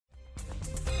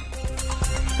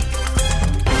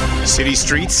city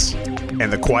streets,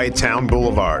 and the quiet town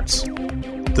boulevards.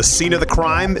 The scene of the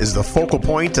crime is the focal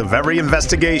point of every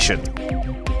investigation.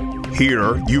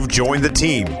 Here, you've joined the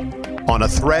team on a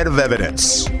thread of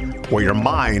evidence, where your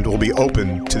mind will be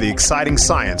open to the exciting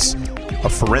science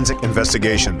of forensic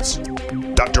investigations.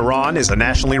 Dr. Ron is a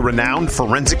nationally renowned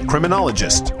forensic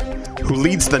criminologist who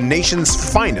leads the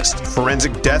nation's finest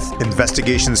forensic death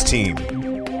investigations team.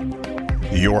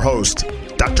 Your host,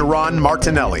 Dr. Ron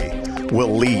Martinelli,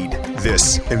 will lead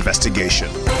this investigation.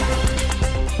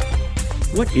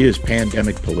 What is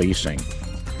pandemic policing?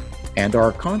 And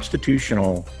are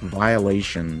constitutional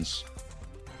violations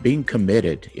being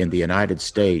committed in the United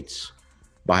States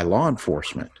by law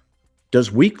enforcement?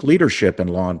 Does weak leadership in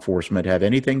law enforcement have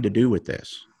anything to do with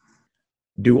this?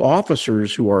 Do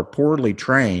officers who are poorly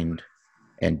trained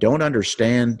and don't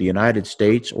understand the United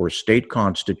States or state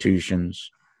constitutions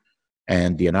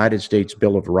and the United States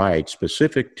Bill of Rights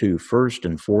specific to First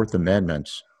and Fourth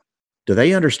Amendments, do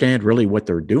they understand really what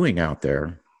they're doing out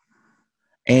there?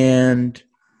 And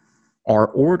are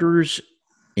orders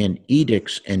and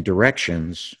edicts and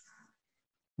directions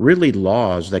really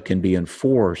laws that can be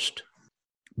enforced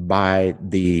by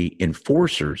the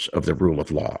enforcers of the rule of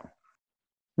law?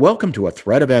 Welcome to A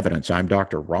Thread of Evidence. I'm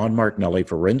Dr. Ron Martinelli,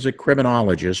 forensic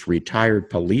criminologist, retired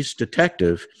police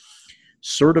detective,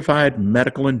 certified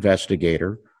medical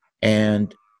investigator,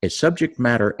 and a subject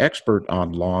matter expert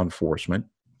on law enforcement,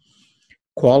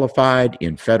 qualified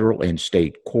in federal and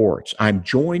state courts. I'm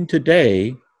joined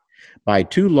today by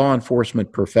two law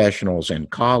enforcement professionals and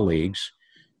colleagues,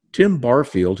 Tim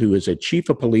Barfield, who is a chief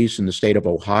of police in the state of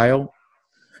Ohio,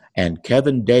 and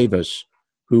Kevin Davis,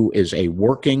 who is a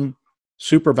working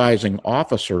supervising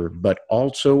officer, but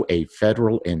also a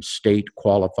federal and state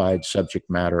qualified subject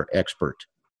matter expert.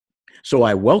 So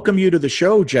I welcome you to the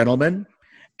show, gentlemen,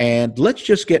 and let's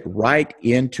just get right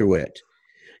into it.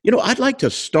 I'd like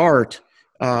to start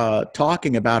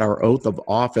talking about our oath of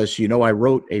office. I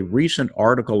wrote a recent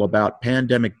article about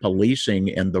pandemic policing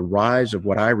and the rise of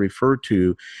what I refer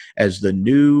to as the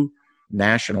new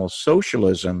National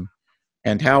Socialism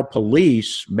and how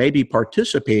police may be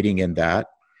participating in that.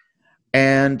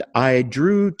 And I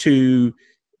drew to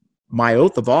my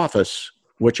oath of office,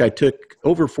 which I took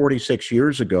over 46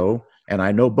 years ago, and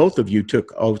I know both of you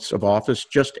took oaths of office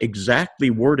just exactly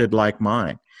worded like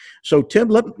mine. So, Tim,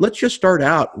 let's just start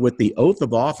out with the oath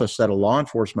of office that a law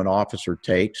enforcement officer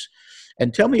takes,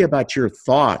 and tell me about your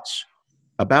thoughts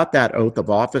about that oath of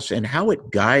office and how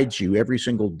it guides you every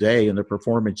single day in the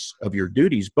performance of your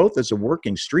duties, both as a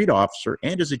working street officer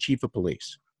and as a chief of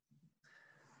police.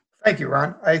 Thank you,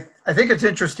 Ron. I think it's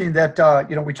interesting that,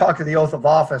 we talk to the oath of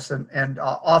office and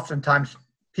oftentimes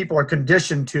people are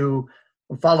conditioned to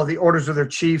follow the orders of their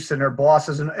chiefs and their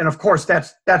bosses. And of course,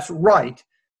 that's right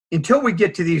until we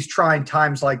get to these trying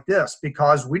times like this,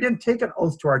 because we didn't take an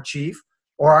oath to our chief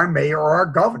or our mayor or our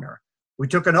governor. We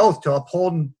took an oath to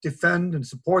uphold and defend and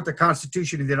support the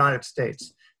Constitution of the United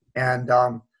States. And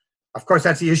of course,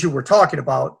 that's the issue we're talking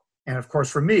about. And of course,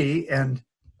 for me, and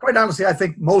quite honestly, I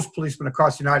think most policemen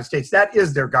across the United States, that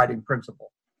is their guiding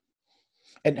principle.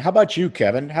 And how about you,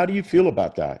 Kevin? How do you feel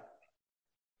about that?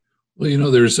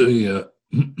 Well, there's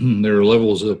there are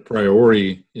levels of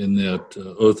priority in that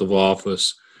oath of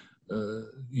office,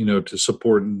 to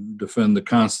support and defend the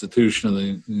Constitution of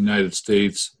the United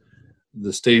States,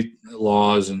 the state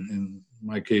laws, and in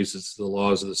my case, it's the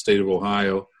laws of the state of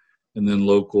Ohio, and then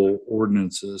local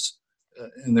ordinances.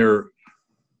 And they're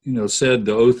said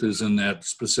the oath is in that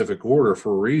specific order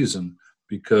for a reason,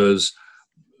 because,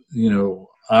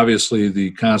 obviously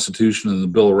the Constitution and the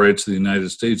Bill of Rights of the United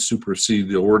States supersede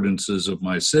the ordinances of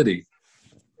my city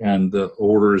and the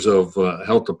orders of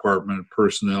health department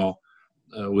personnel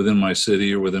within my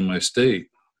city or within my state.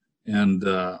 And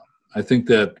I think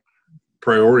that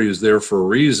priority is there for a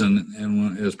reason.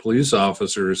 And as police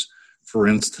officers, for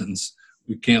instance,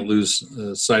 we can't lose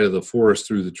sight of the forest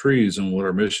through the trees and what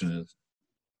our mission is.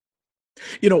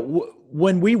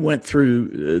 When we went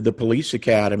through the police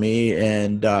academy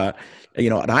and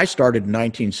I started in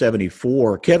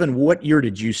 1974, Kevin, what year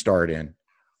did you start in?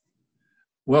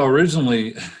 Well,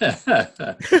 originally,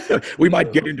 we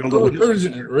might get into a little.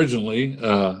 Originally,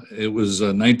 it was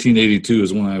 1982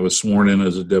 is when I was sworn in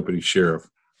as a deputy sheriff.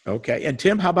 Okay. And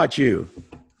Tim, how about you?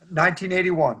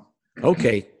 1981.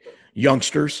 Okay.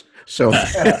 Youngsters. So,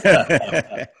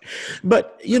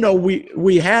 but,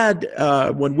 we had,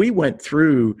 when we went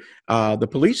through the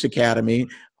police academy,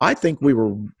 I think we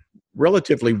were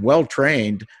relatively well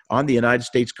trained on the United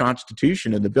States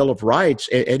Constitution and the Bill of Rights.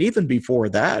 And even before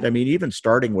that, even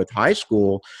starting with high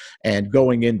school and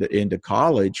going into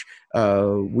college,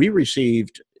 we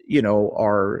received,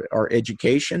 our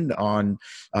education on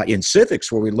in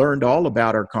civics, where we learned all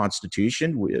about our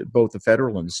Constitution, both the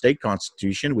federal and the state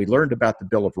Constitution. We learned about the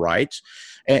Bill of Rights,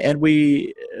 and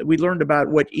we learned about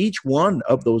what each one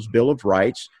of those Bill of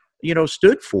Rights,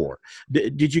 stood for.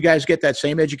 Did you guys get that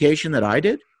same education that I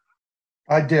did?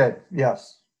 I did,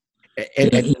 yes.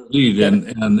 Indeed,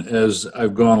 and as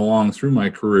I've gone along through my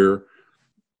career,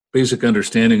 basic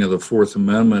understanding of the Fourth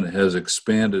Amendment has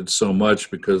expanded so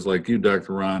much because, like you,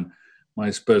 Dr. Ron, my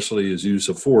specialty is use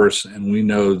of force, and we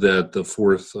know that the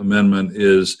Fourth Amendment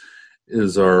is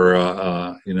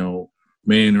our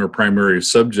main or primary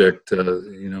subject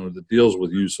that deals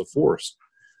with use of force.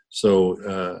 So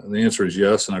the answer is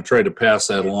yes, and I've tried to pass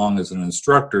that along as an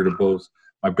instructor to both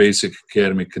my basic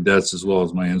academy cadets as well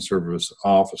as my in-service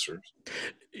officers.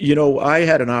 I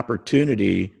had an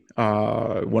opportunity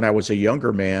when I was a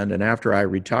younger man, and after I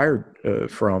retired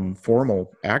from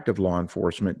formal active law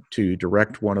enforcement, to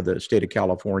direct one of the state of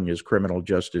California's criminal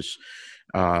justice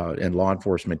and law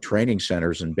enforcement training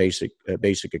centers and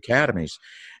basic academies.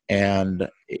 And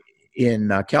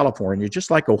in California, just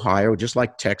like Ohio, just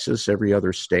like Texas, every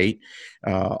other state,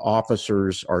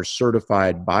 officers are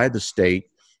certified by the state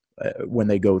when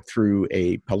they go through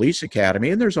a police academy,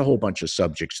 and there's a whole bunch of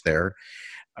subjects there.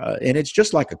 And it's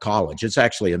just like a college. It's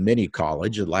actually a mini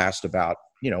college. It lasts about,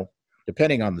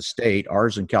 depending on the state,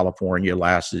 ours in California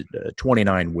lasted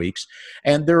 29 weeks.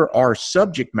 And there are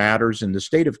subject matters in the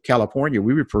state of California.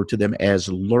 We refer to them as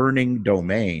learning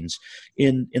domains.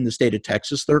 In the state of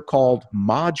Texas, they're called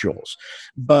modules.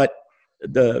 But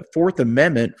the Fourth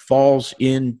Amendment falls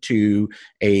into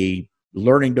a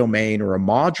learning domain or a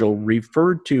module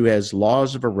referred to as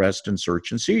laws of arrest and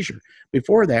search and seizure.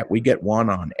 Before that, we get one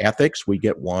on ethics, we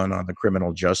get one on the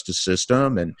criminal justice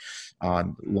system and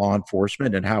on law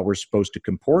enforcement and how we're supposed to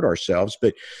comport ourselves.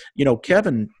 But,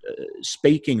 Kevin,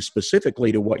 speaking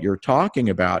specifically to what you're talking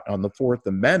about on the Fourth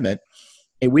Amendment,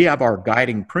 and we have our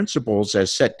guiding principles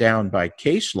as set down by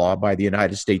case law by the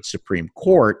United States Supreme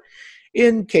Court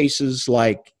in cases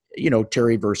like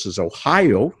Terry versus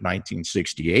Ohio,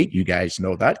 1968. You guys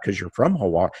know that because you're from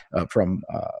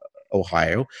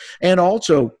Ohio. And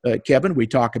also, Kevin, we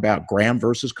talk about Graham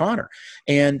versus Connor.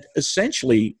 And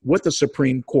essentially what the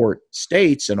Supreme Court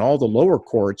states and all the lower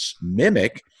courts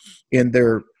mimic in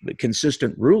their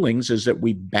consistent rulings is that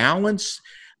we balance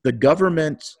the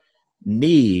government's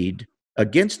need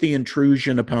against the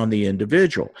intrusion upon the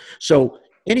individual. So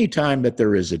anytime that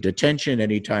there is a detention,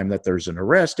 anytime that there's an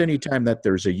arrest, anytime that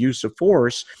there's a use of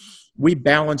force, we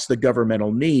balance the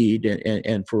governmental need.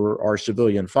 And for our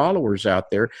civilian followers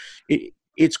out there,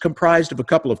 it's comprised of a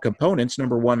couple of components.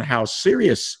 Number one, how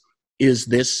serious is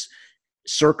this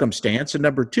circumstance? And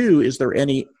number two, is there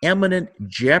any imminent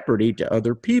jeopardy to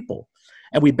other people?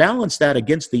 And we balance that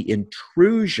against the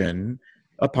intrusion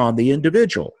upon the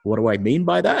individual. What do I mean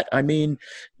by that? I mean,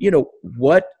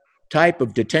 what type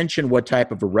of detention, what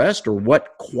type of arrest, or what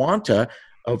quanta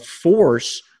of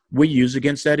force we use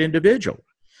against that individual.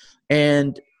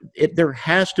 And there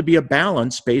has to be a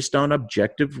balance based on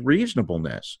objective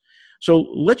reasonableness. So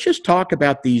let's just talk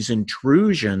about these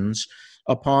intrusions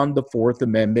upon the Fourth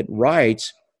Amendment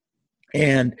rights.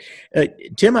 And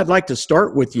Tim, I'd like to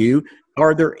start with you.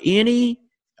 Are there any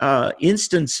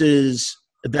instances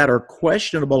that are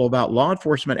questionable about law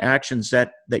enforcement actions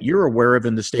that you're aware of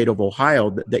in the state of Ohio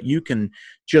that you can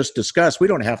just discuss? We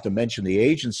don't have to mention the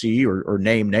agency or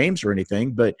name names or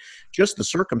anything, but just the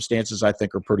circumstances I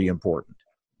think are pretty important.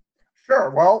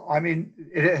 Sure. Well, I mean,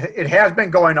 it has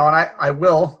been going on. I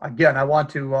want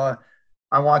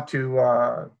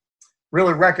to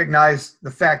really recognize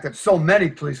the fact that so many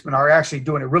policemen are actually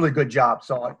doing a really good job.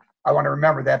 So I want to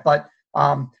remember that. But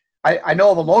I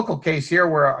know of a local case here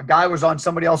where a guy was on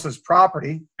somebody else's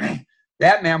property.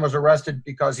 That man was arrested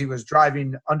because he was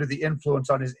driving under the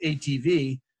influence on his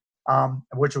ATV,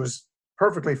 which was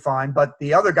perfectly fine. But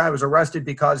the other guy was arrested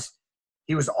because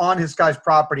he was on his guy's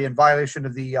property in violation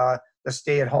of the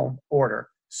stay-at-home order.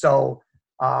 So,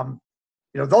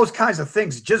 those kinds of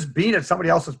things, just being at somebody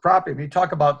else's property. I mean, you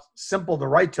talk about simple, the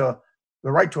right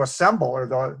to assemble, or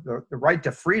the right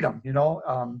to freedom.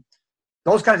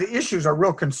 Those kinds of issues are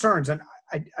real concerns, and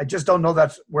I just don't know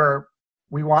that's where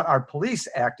we want our police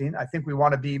acting. I think we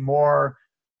want to be more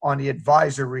on the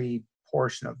advisory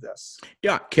portion of this.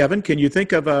 Yeah, Kevin, can you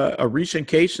think of a recent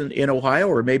case in Ohio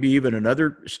or maybe even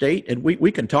another state? And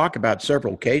we can talk about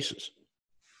several cases.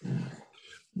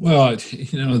 Well,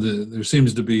 there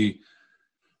seems to be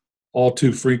all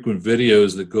too frequent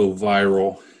videos that go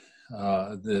viral.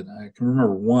 That I can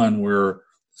remember one where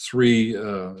three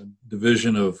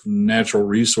Division of Natural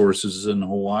Resources in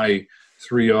Hawaii,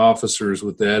 three officers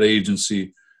with that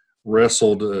agency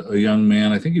wrestled a young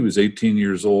man, I think he was 18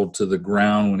 years old, to the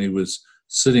ground when he was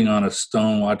sitting on a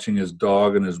stone watching his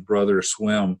dog and his brother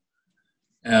swim.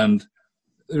 And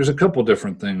there's a couple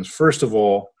different things. First of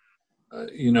all,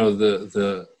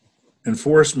 the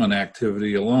enforcement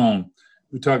activity alone,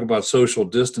 we talk about social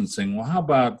distancing. Well, how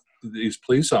about these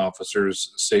police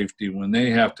officers' safety when they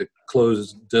have to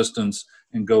close distance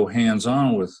and go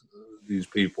hands-on with these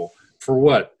people? For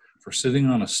what? For sitting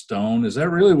on a stone? Is that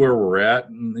really where we're at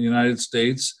in the United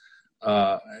States?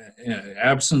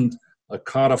 Absent a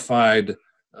codified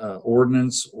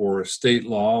ordinance or state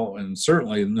law, and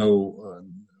certainly no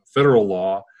federal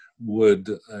law would,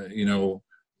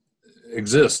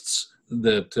 exists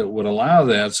that would allow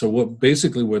that. So what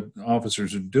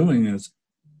officers are doing is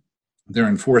they're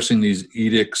enforcing these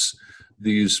edicts,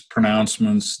 these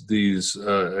pronouncements, these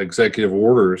executive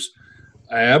orders,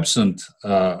 absent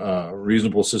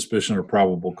reasonable suspicion or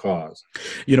probable cause.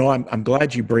 I'm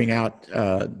glad you bring out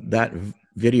that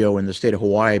video in the state of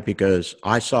Hawaii, because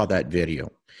I saw that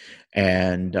video.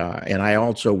 And I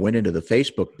also went into the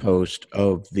Facebook post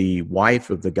of the wife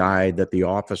of the guy that the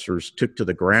officers took to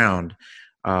the ground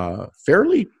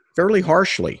fairly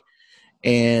harshly.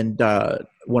 And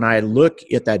when I look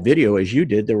at that video, as you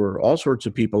did, there were all sorts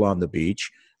of people on the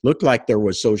beach. Looked like there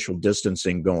was social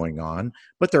distancing going on,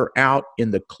 but they're out in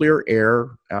the clear air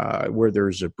where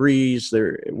there's a breeze,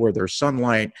 where there's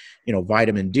sunlight,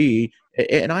 vitamin D.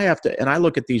 And I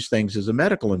look at these things as a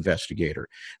medical investigator.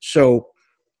 So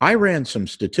I ran some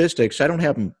statistics. I don't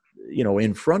have them,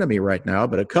 in front of me right now,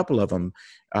 but a couple of them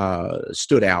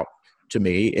stood out to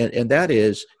me. And that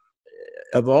is,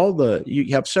 you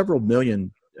have several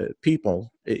million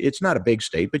people. It's not a big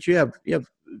state, but you have a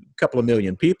couple of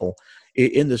million people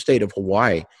in the state of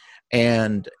Hawaii.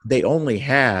 And they only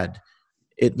had,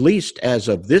 at least as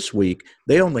of this week,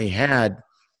 they only had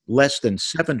less than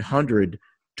 700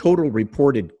 total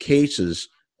reported cases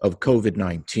of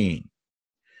COVID-19.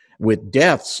 With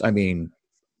deaths, I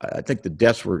think the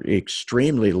deaths were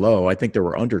extremely low. I think there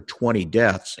were under 20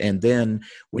 deaths. And then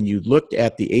when you looked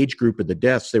at the age group of the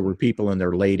deaths, there were people in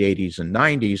their late 80s and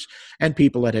 90s and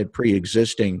people that had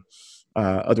pre-existing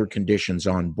other conditions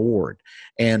on board.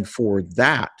 And for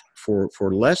that, for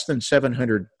less than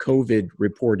 700 COVID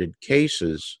reported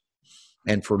cases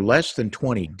and for less than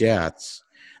 20 deaths,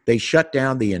 they shut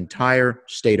down the entire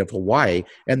state of Hawaii.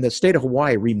 And the state of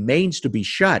Hawaii remains to be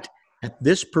shut at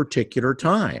this particular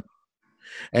time.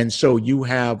 And so you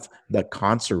have the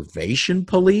conservation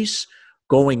police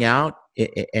going out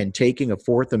and taking a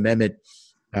Fourth Amendment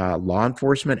law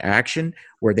enforcement action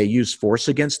where they use force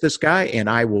against this guy. And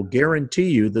I will guarantee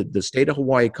you that the state of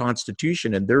Hawaii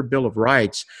Constitution and their Bill of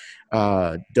Rights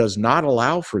does not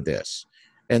allow for this.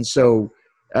 And so,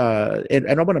 and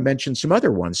I want to mention some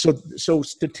other ones. So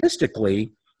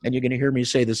statistically, and you're going to hear me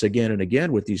say this again and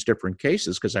again with these different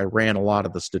cases because I ran a lot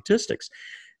of the statistics.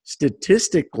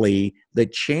 Statistically, the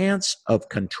chance of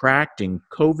contracting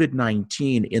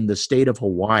COVID-19 in the state of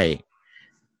Hawaii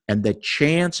and the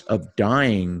chance of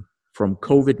dying from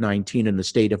COVID-19 in the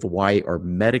state of Hawaii are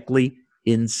medically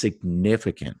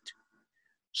insignificant.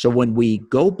 So when we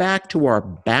go back to our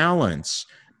balance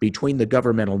between the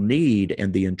governmental need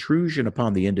and the intrusion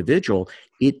upon the individual,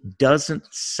 it doesn't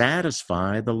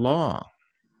satisfy the law.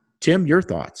 Tim, your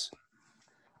thoughts?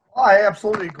 I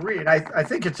absolutely agree. And I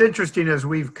think it's interesting as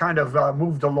we've kind of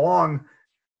moved along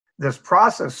this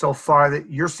process so far that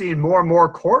you're seeing more and more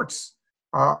courts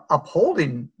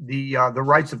upholding the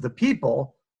rights of the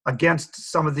people against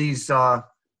some of these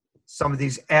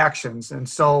actions. And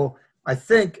so I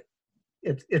think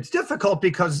it's difficult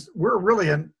because we're really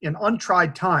in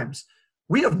untried times.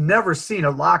 We have never seen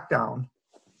a lockdown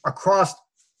across,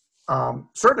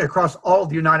 certainly across all of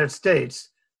the United States,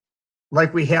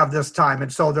 like we have this time.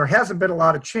 And so there hasn't been a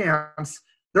lot of chance.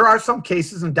 There are some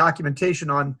cases and documentation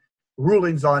on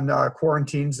rulings on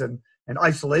quarantines and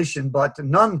isolation, but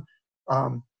none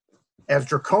as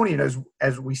draconian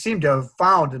as we seem to have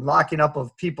found in locking up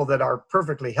of people that are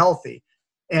perfectly healthy.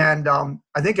 And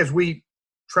I think as we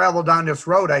travel down this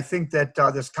road, I think that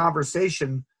this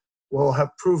conversation will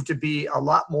have proved to be a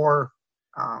lot more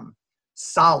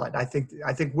solid. I think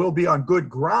we'll be on good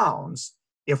grounds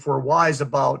if we're wise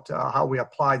about how we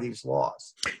apply these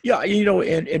laws. Yeah,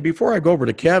 and before I go over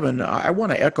to Kevin, I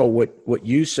want to echo what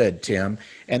you said, Tim,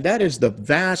 and that is the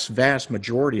vast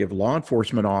majority of law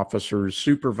enforcement officers,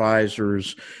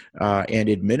 supervisors, and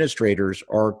administrators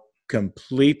are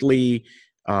completely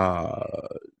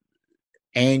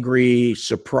angry,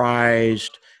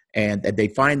 surprised, and they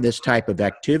find this type of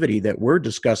activity that we're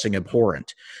discussing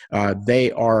abhorrent.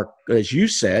 They are, as you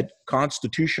said,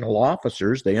 constitutional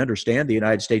officers. They understand the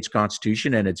United States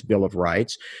Constitution and its Bill of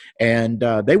Rights, and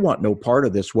they want no part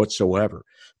of this whatsoever.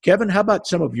 Kevin, how about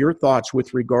some of your thoughts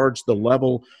with regards to the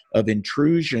level of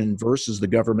intrusion versus the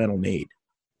governmental need?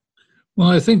 Well,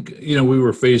 I think, we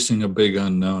were facing a big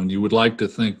unknown. You would like to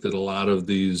think that a lot of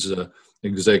these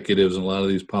executives and a lot of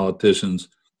these politicians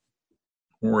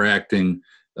were acting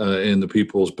in the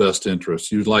people's best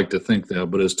interests. You'd like to think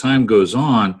that, but as time goes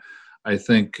on, I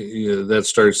think we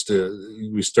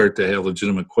start to have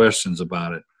legitimate questions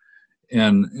about it.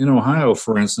 And in Ohio,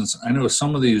 for instance, I know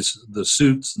some of the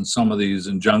suits and some of these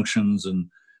injunctions and,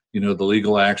 the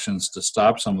legal actions to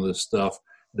stop some of this stuff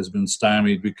has been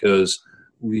stymied because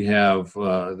we have,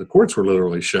 the courts were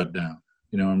literally shut down.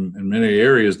 In many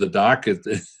areas, the docket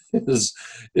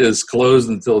is closed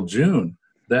until June.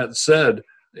 That said,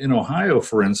 in Ohio,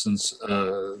 for instance,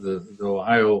 the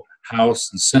Ohio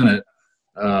House and Senate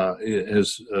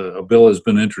a bill has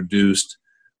been introduced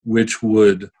which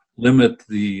would limit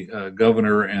the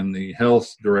governor and the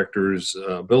health director's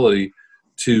ability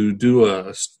to do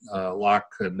a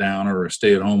lockdown or a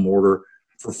stay-at-home order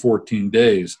for 14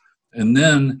 days. And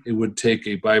then it would take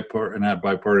a not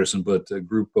bipartisan, but a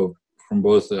group from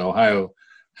both the Ohio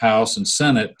House and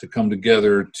Senate to come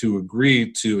together to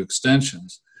agree to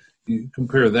extensions. You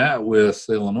compare that with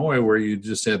Illinois, where you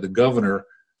just had the governor,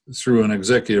 through an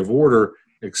executive order,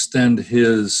 extend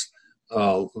his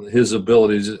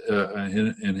abilities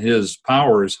and his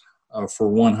powers for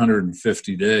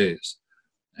 150 days.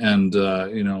 And,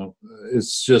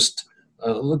 it's just,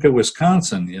 look at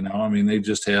Wisconsin, they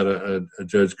just had a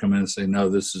judge come in and say, no,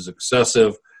 this is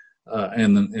excessive.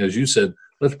 And then, as you said,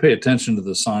 let's pay attention to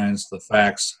the science, the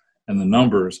facts, and the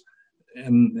numbers,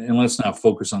 and let's not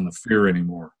focus on the fear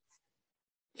anymore.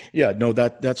 Yeah, no,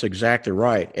 that's exactly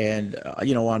right. And,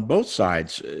 on both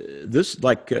sides, this,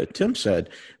 like Tim said,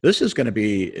 this is going to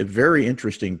be very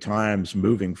interesting times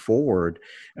moving forward.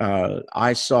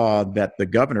 I saw that the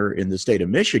governor in the state of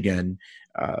Michigan,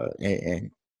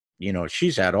 and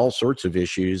she's had all sorts of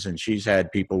issues, and she's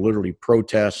had people literally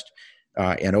protest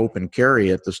and open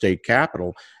carry at the state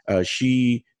capitol.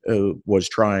 She was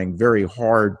trying very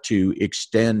hard to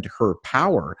extend her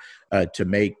power to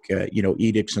make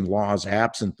edicts and laws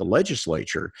absent the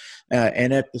legislature,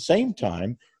 and at the same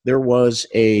time there was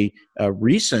a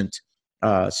recent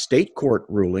state court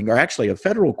ruling, or actually a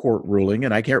federal court ruling,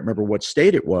 and I can't remember what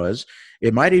state it was.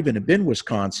 It might even have been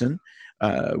Wisconsin,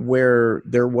 where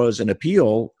there was an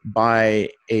appeal by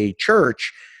a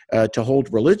church to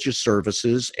hold religious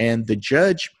services, and the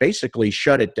judge basically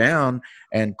shut it down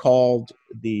and called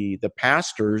the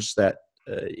pastors that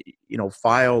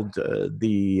filed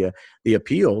the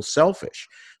appeal selfish.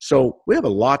 So we have a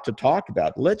lot to talk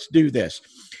about. Let's do this.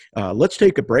 Let's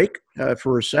take a break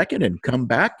for a second and come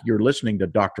back. You're listening to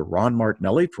Dr. Ron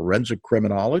Martinelli, forensic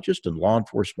criminologist and law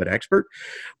enforcement expert,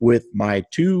 with my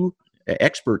two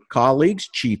expert colleagues,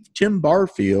 Chief Tim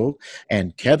Barfield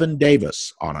and Kevin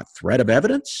Davis, on A Thread of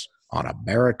Evidence on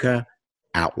America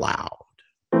Out Loud.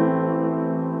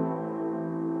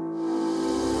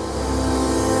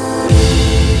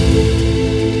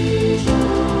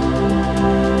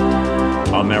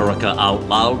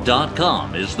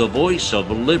 AmericaOutloud.com is the voice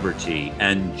of liberty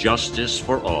and justice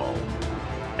for all.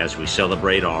 As we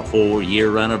celebrate our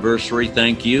 4-year anniversary,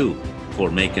 thank you for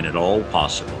making it all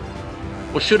possible.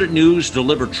 Well, shouldn't news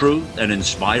deliver truth and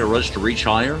inspire us to reach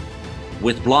higher?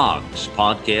 With blogs,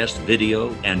 podcast,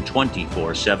 video, and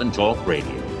 24/7 talk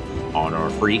radio on our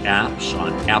free apps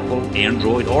on Apple,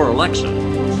 Android, or Alexa.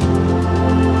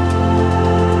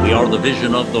 We are the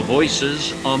vision of the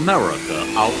Voices America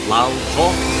Out Loud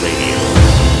Talk Radio.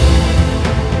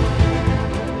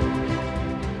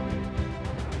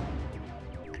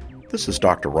 This is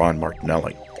Dr. Ron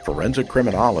Martinelli, forensic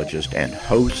criminologist and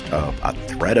host of A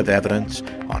Thread of Evidence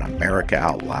on America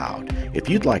Out Loud. If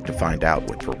you'd like to find out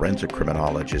what forensic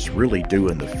criminologists really do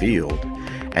in the field,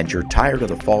 and you're tired of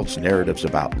the false narratives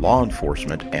about law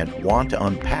enforcement and want to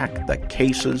unpack the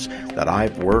cases that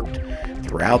I've worked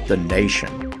throughout the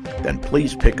nation, then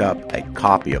please pick up a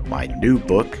copy of my new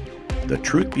book, The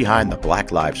Truth Behind the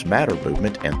Black Lives Matter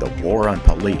Movement and the War on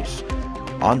Police,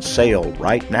 on sale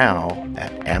right now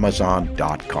at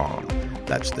Amazon.com.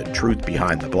 That's The Truth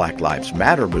Behind the Black Lives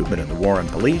Matter Movement and the War on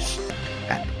Police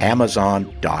at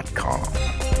Amazon.com.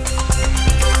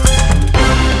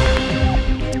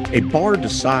 A bar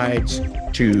decides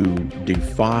to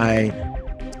defy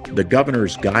the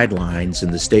governor's guidelines in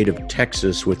the state of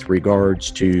Texas with regards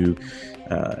to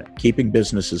keeping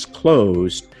businesses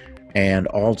closed and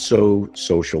also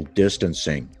social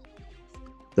distancing.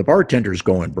 the bartender's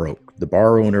going broke. The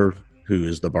bar owner, who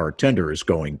is the bartender, is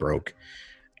going broke.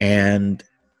 And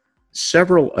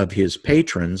several of his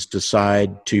patrons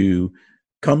decide to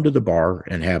come to the bar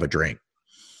and have a drink.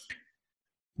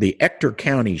 The Ector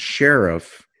County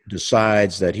Sheriff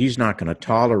decides that he's not going to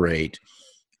tolerate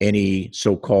any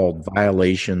so-called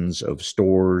violations of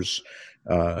stores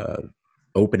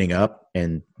opening up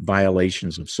and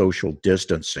violations of social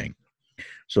distancing.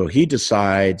 So he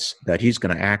decides that he's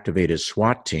going to activate his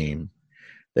SWAT team.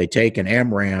 They take an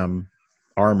AMRAAM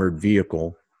armored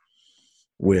vehicle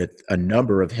with a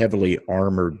number of heavily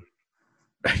armored,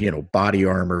 body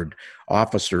armored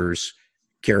officers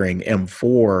carrying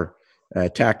M4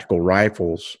 tactical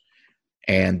rifles,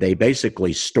 and they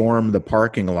basically storm the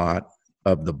parking lot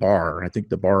of the bar. I think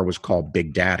the bar was called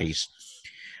Big Daddy's.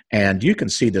 And you can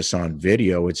see this on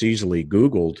video. It's easily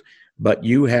Googled, but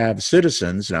you have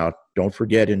citizens. Now, don't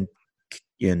forget in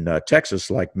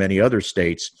Texas, like many other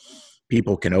states,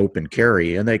 people can open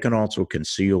carry and they can also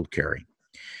concealed carry.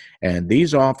 And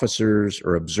these officers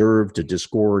are observed to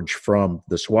disgorge from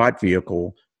the SWAT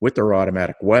vehicle with their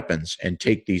automatic weapons and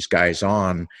take these guys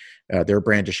on. They're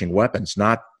brandishing weapons,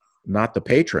 not the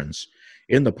patrons,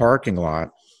 in the parking lot,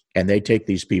 and they take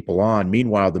these people on.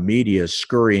 Meanwhile, the media is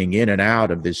scurrying in and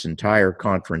out of this entire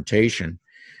confrontation.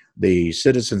 The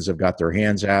citizens have got their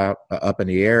hands out, up in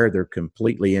the air. They're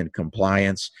completely in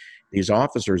compliance. These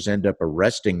officers end up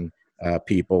arresting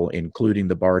people, including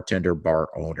the bartender, bar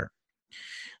owner.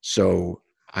 So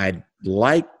I'd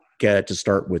like to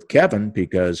start with Kevin,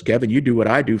 because Kevin, you do what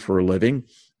I do for a living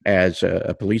as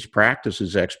a police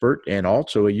practices expert and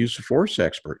also a use of force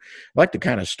expert. I'd like to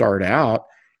kind of start out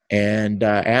and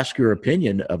ask your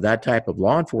opinion of that type of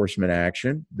law enforcement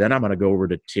action. Then I'm going to go over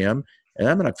to Tim, and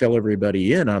I'm going to fill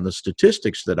everybody in on the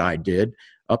statistics that I did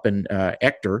up in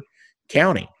Ector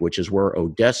County, which is where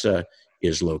Odessa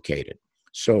is located.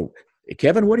 So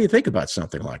Kevin, what do you think about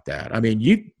something like that? I mean,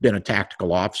 you've been a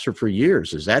tactical officer for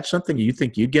years. Is that something you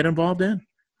think you'd get involved in?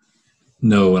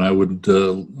 No, and I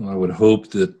would hope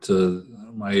that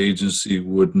my agency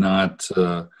would not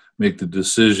make the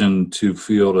decision to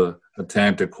field a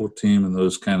tactical team in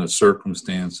those kind of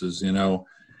circumstances.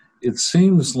 It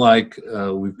seems like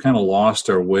we've kind of lost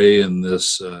our way in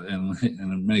this, and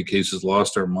in many cases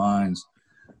lost our minds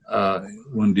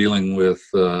when dealing with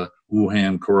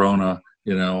Wuhan Corona.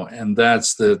 And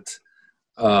that's that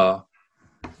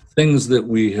things that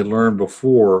we had learned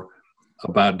before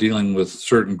about dealing with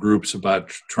certain groups, about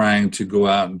trying to go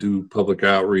out and do public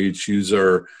outreach, use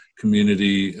our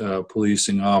community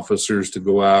policing officers to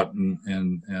go out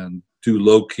and do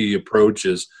low-key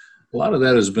approaches. A lot of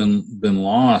that has been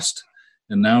lost,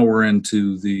 and now we're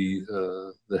into the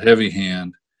heavy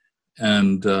hand.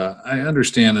 And I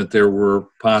understand that there were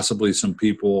possibly some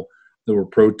people that were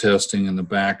protesting in the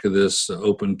back of this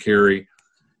open carry.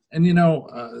 And,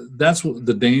 that's what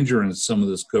the danger in some of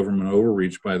this government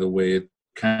overreach, by the way. It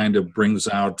kind of brings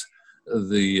out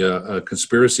the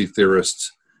conspiracy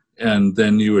theorists, and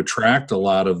then you attract a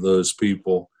lot of those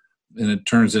people, and it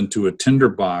turns into a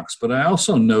tinderbox. But I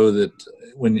also know that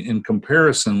when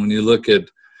you look at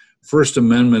First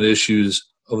Amendment issues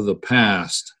of the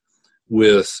past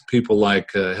with people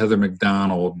like Heather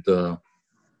McDonald,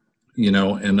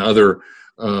 and other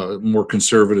more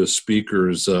conservative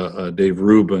speakers, Dave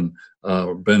Rubin,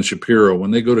 Ben Shapiro,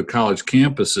 when they go to college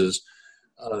campuses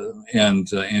and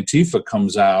Antifa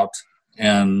comes out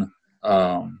and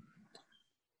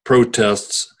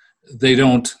protests, they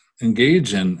don't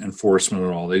engage in enforcement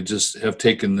at all. They just have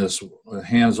taken this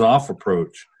hands-off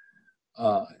approach.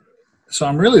 So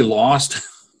I'm really lost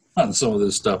on some of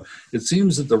this stuff. It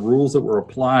seems that the rules that were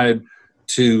applied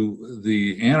to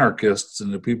the anarchists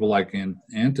and the people like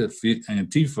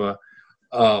Antifa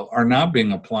are not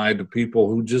being applied to people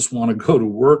who just want to go to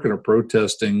work and are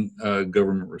protesting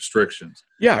government restrictions.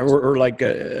 Yeah, or like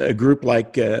a group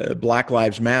like Black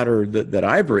Lives Matter that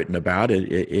I've written about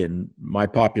in my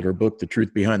popular book, The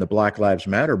Truth Behind the Black Lives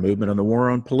Matter Movement and the War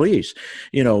on Police.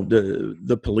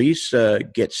 The police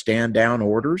get stand-down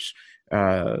orders,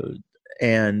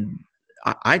 and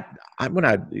I want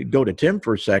to go to Tim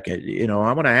for a second.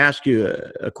 I want to ask you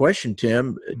a question,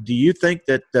 Tim. Do you think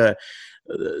that the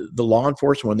law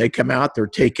enforcement, when they come out, they're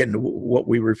taking what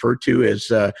we refer to as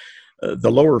the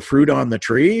lower fruit on the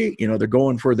tree? They're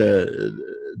going for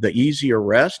the easy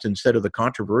arrest instead of the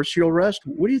controversial arrest.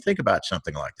 What do you think about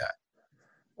something like that?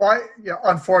 Well,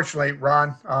 unfortunately,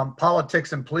 Ron,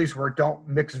 politics and police work don't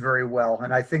mix very well,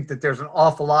 and I think that there's an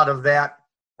awful lot of that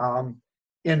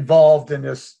involved in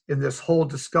this whole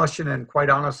discussion, and quite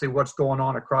honestly, what's going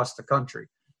on across the country.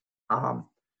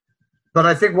 But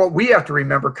I think what we have to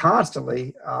remember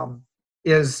constantly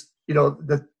is,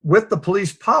 with the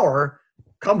police power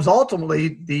comes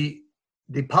ultimately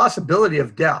the possibility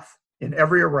of death in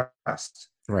every arrest.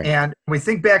 Right. And we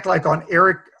think back like on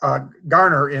Eric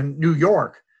Garner in New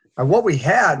York, what we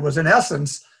had was in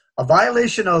essence a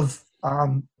violation of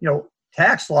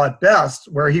tax law at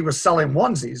best, where he was selling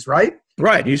onesies, right?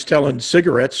 Right. He's selling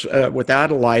cigarettes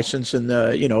without a license and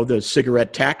the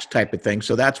cigarette tax type of thing.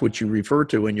 So that's what you refer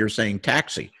to when you're saying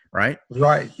taxi, right?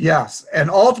 Right. Yes. And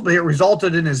ultimately it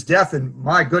resulted in his death. And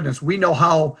my goodness, we know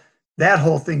how that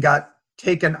whole thing got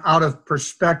taken out of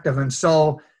perspective. And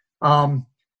so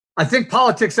I think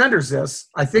politics enters this.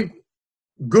 I think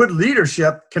good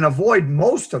leadership can avoid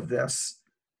most of this.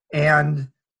 And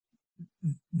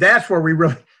that's where we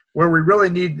really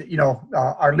need,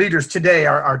 our leaders today,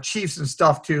 our chiefs and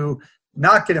stuff, to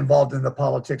not get involved in the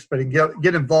politics, but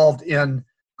get involved in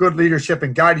good leadership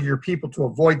and guiding your people to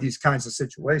avoid these kinds of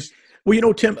situations.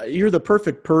 Well, Tim, you're the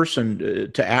perfect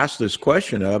person to ask this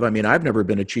question of. I mean, I've never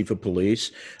been a chief of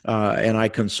police, and I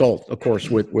consult, of course,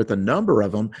 with a number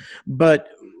of them. But,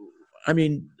 I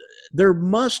mean,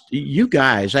 you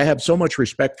guys, I have so much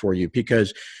respect for you,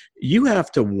 because you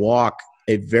have to walk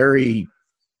a very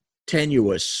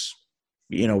tenuous,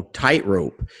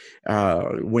 tightrope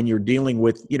when you're dealing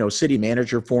with, city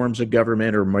manager forms of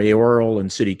government or mayoral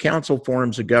and city council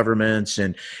forms of governments,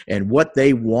 and what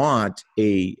they want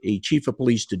a chief of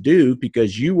police to do,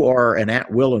 because you are an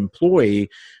at-will employee,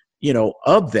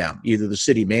 of them, either the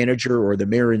city manager or the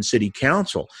mayor and city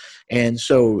council. And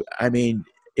so, I mean,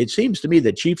 it seems to me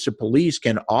that chiefs of police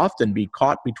can often be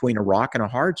caught between a rock and a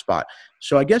hard spot.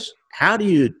 So I guess,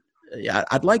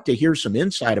 I'd like to hear some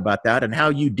insight about that and how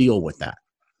you deal with that.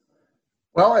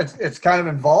 Well, it's kind of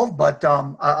involved, but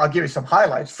I'll give you some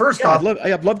highlights. First off,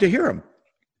 I'd love to hear them.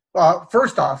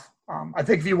 First off, I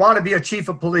think if you want to be a chief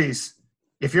of police,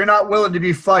 if you're not willing to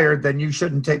be fired, then you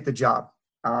shouldn't take the job.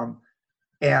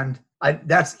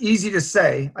 That's easy to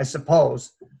say, I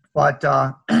suppose, but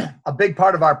a big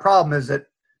part of our problem is that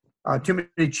too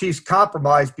many chiefs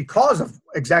compromise because of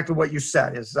exactly what you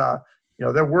said. Is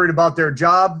they're worried about their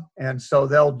job, and so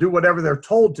they'll do whatever they're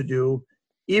told to do,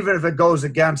 even if it goes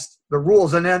against the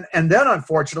rules. And then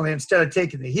unfortunately, instead of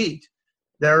taking the heat,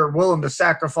 they're willing to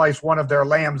sacrifice one of their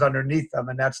lambs underneath them,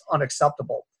 and that's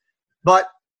unacceptable. But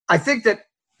I think that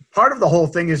part of the whole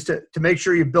thing is to make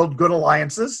sure you build good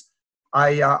alliances.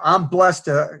 I'm blessed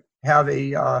to have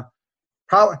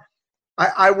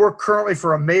I work currently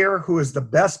for a mayor who is the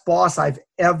best boss I've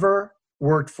ever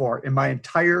worked for in my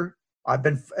entire. I've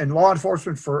been in law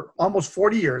enforcement for almost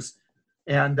 40 years,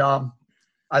 and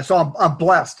so I'm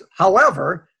blessed.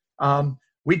 However,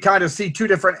 we kind of see two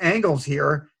different angles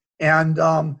here, and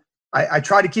I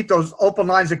try to keep those open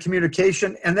lines of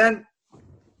communication, and then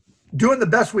doing the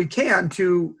best we can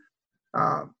to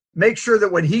make sure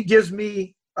that when he gives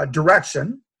me a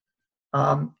direction,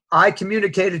 I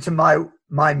communicate it to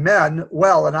my men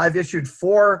well, and I've issued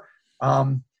 4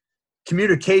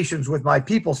 communications with my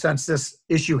people since this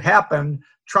issue happened,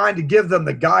 trying to give them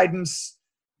the guidance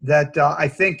that I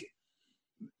think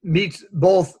meets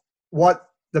both what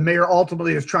the mayor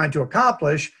ultimately is trying to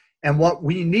accomplish and what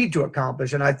we need to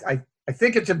accomplish. And I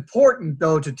think it's important,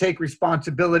 though, to take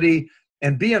responsibility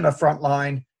and be in the front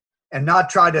line and not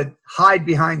try to hide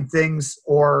behind things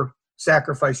or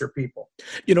sacrifice your people.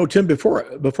 Tim,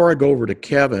 before I go over to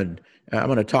Kevin, I'm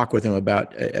going to talk with him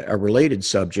about a related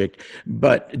subject,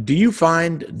 but do you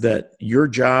find that your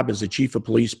job as a chief of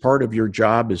police, part of your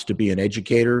job is to be an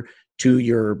educator to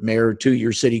your mayor, to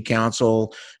your city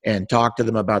council, and talk to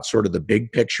them about sort of the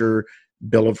big picture,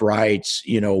 Bill of Rights,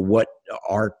 what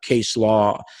our case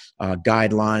law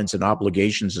guidelines and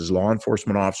obligations as law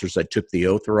enforcement officers that took the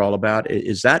oath are all about?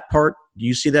 Is that part, do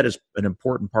you see that as an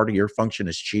important part of your function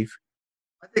as chief?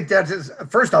 I think that is,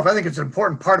 first off, I think it's an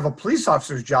important part of a police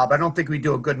officer's job. I don't think we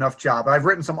do a good enough job. I've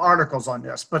written some articles on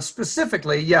this, but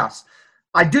specifically, yes,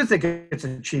 I do think it's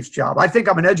a chief's job. I think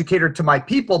I'm an educator to my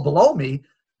people below me,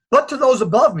 but to those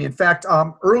above me. In fact,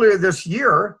 earlier this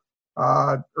year,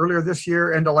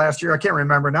 end of last year, I can't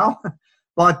remember now,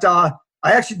 but I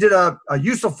actually did a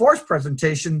use of force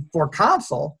presentation for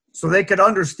council so they could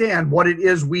understand what it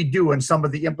is we do and some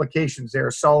of the implications there.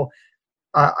 So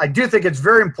I do think it's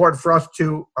very important for us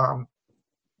to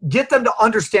get them to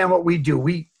understand what we do.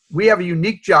 We have a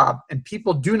unique job, and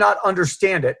people do not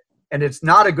understand it, and it's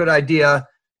not a good idea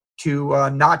to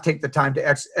not take the time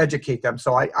to educate them.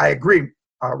 So I agree,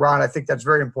 Ron. I think that's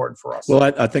very important for us. Well,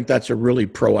 I think that's a really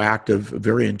proactive,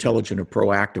 very intelligent and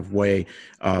proactive way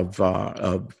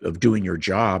of doing your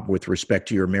job with respect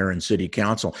to your mayor and city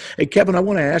council. Hey, Kevin, I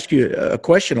want to ask you a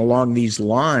question along these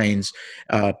lines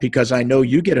because I know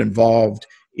you get involved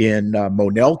in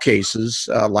Monell cases,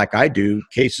 like I do,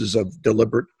 cases of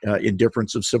deliberate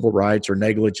indifference of civil rights or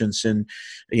negligence in,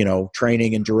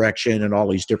 training and direction and all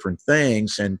these different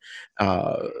things. And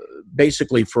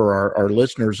basically, for our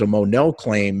listeners, a Monell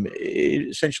claim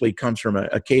essentially comes from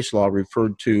a case law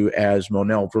referred to as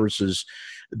Monell versus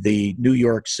the New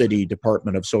York City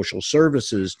Department of Social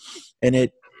Services. And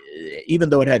it, even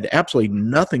though it had absolutely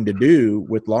nothing to do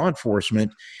with law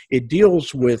enforcement, it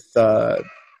deals with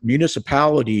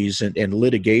municipalities and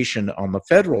litigation on the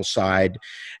federal side,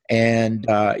 and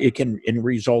it can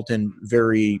result in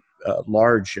very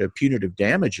large punitive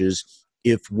damages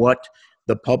if what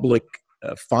the public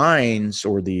finds,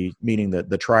 or meaning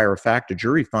the trier of fact, a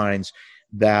jury finds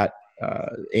that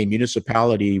a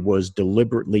municipality was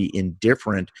deliberately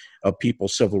indifferent of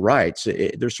people's civil rights.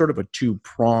 There's sort of a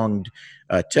two-pronged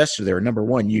test there. Number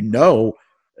one,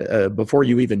 before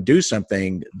you even do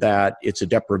something, that it's a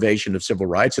deprivation of civil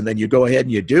rights, and then you go ahead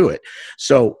and you do it.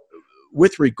 So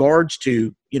with regards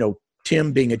to,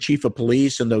 Tim being a chief of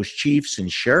police and those chiefs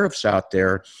and sheriffs out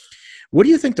there, what do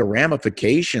you think the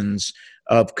ramifications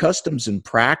of customs and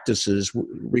practices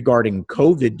regarding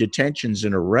COVID detentions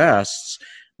and arrests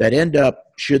that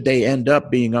should they end up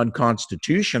being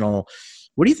unconstitutional,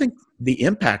 what do you think the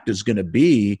impact is going to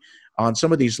be on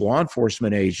some of these law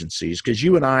enforcement agencies? Because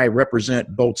you and I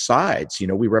represent both sides.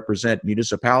 We represent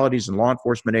municipalities and law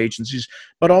enforcement agencies,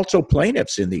 but also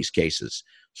plaintiffs in these cases.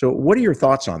 So what are your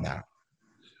thoughts on that?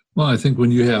 Well, I think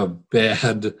when you have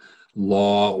bad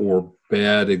law or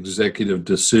bad executive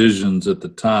decisions at the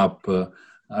top,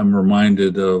 I'm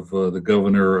reminded of the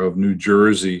governor of New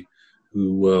Jersey,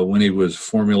 who, when he was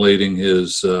formulating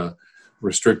his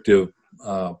restrictive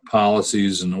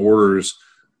policies and orders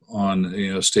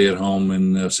on, stay at home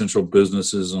and essential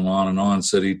businesses and on,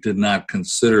 said he did not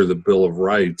consider the Bill of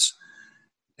Rights.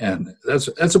 And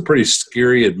that's a pretty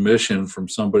scary admission from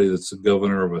somebody that's the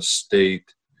governor of a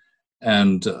state.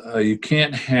 And you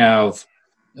can't have,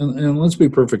 and let's be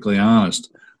perfectly honest,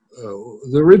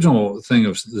 the original thing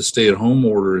of the stay-at-home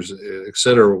orders, et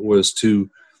cetera, was to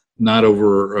not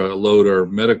overload our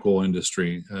medical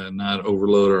industry, not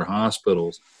overload our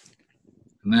hospitals.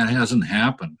 And that hasn't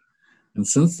happened. And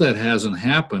since that hasn't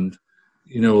happened,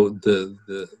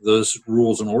 those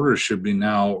rules and orders should be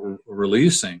now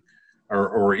releasing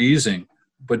or easing.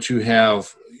 But you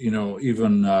have,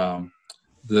 even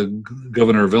the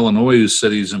governor of Illinois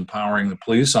said he's empowering the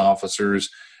police officers.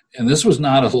 And this was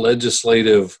not a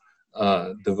legislative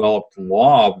developed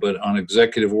law, but on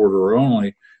executive order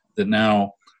only, that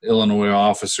now Illinois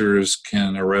officers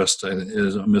can arrest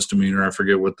as a misdemeanor. I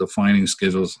forget what the fining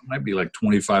schedule is. It might be like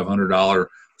 $2,500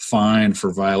 fine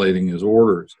for violating his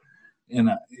orders. And,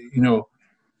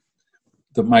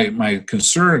 my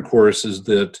concern, of course, is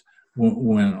that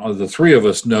when the three of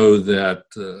us know that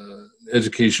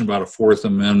education about the Fourth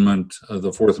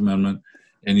Amendment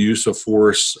and use of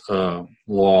force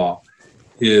law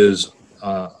is,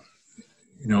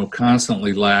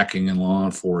 constantly lacking in law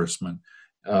enforcement.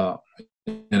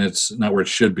 And it's not where it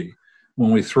should be.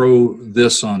 When we throw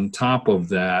this on top of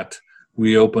that,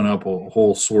 we open up a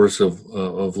whole source of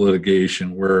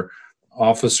litigation where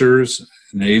officers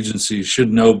and agencies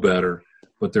should know better,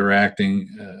 but they're acting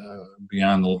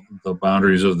beyond the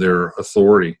boundaries of their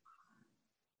authority.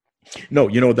 No,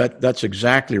 that's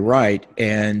exactly right.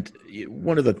 And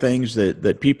one of the things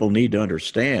that people need to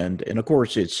understand, and of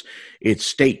course it's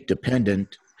state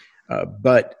dependent,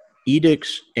 but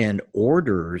edicts and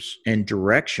orders and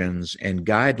directions and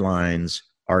guidelines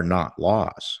are not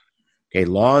laws. Okay,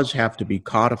 laws have to be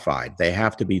codified. They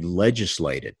have to be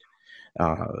legislated.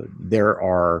 There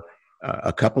are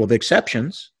a couple of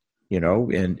exceptions, in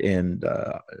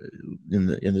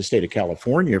the state of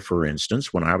California, for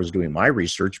instance, when I was doing my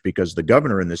research, because the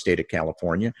governor in the state of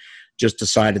California just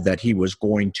decided that he was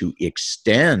going to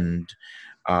extend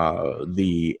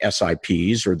the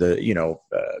SIPs, or the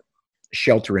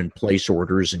shelter-in-place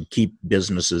orders, and keep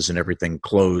businesses and everything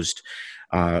closed,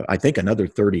 I think another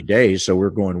 30 days. So we're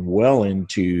going well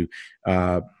into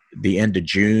the end of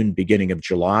June, beginning of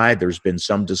July. There's been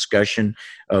some discussion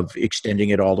of extending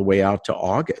it all the way out to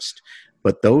August.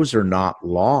 But those are not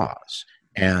laws.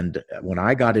 And when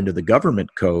I got into the government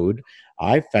code,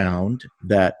 I found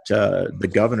that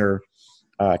the governor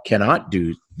cannot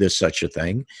do such a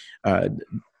thing.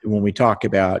 When we talk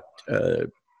about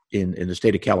in the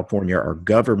state of California, our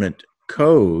government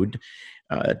code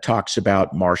talks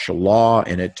about martial law,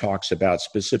 and it talks about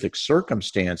specific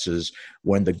circumstances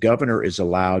when the governor is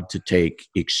allowed to take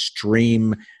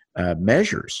extreme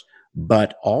measures.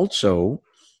 But also,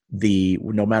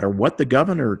 no matter what the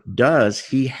governor does,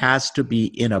 he has to be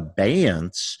in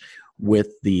abeyance with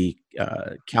the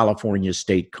California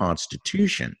state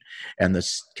constitution. And the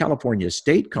California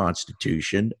state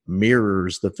constitution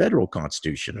mirrors the federal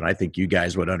constitution. And I think you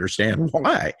guys would understand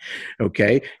why.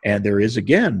 Okay. And there is,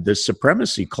 again, this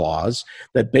supremacy clause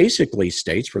that basically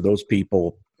states, for those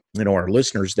people, our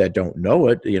listeners that don't know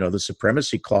it, the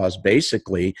supremacy clause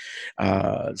basically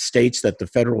states that the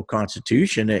federal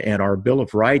constitution and our Bill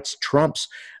of Rights trumps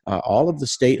all of the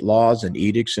state laws and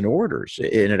edicts and orders.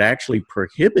 And it actually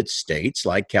prohibits states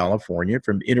like California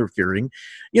from interfering,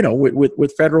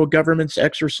 with federal government's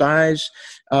exercise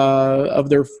of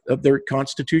their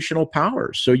constitutional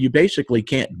powers. So you basically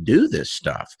can't do this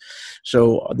stuff.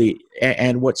 So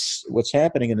what's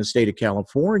happening in the state of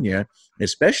California,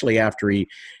 especially after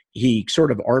he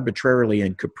sort of arbitrarily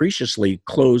and capriciously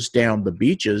closed down the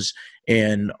beaches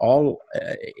in Orange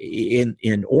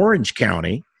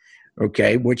County,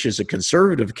 okay, which is a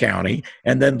conservative county,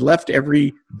 and then left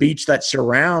every beach that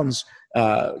surrounds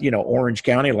Orange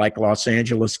County, like Los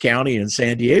Angeles County and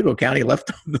San Diego County,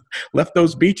 left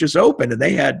those beaches open, and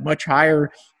they had much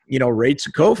higher rates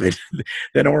of COVID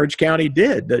than Orange County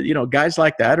did. Guys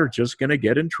like that are just going to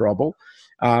get in trouble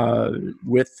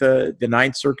with the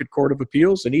Ninth Circuit Court of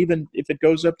Appeals, and even if it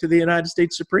goes up to the United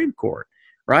States Supreme Court,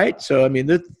 right? So, I mean,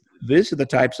 these are the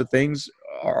types of things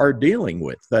are dealing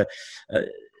with.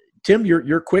 Tim,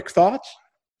 your quick thoughts?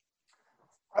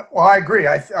 Well, I agree.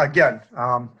 I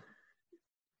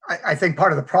think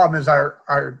part of the problem is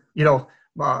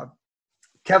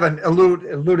Kevin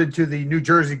alluded to the New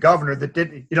Jersey governor that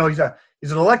did,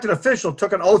 he's an elected official,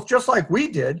 took an oath just like we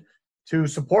did to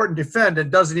support and defend,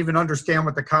 and doesn't even understand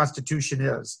what the Constitution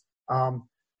is.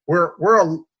 We're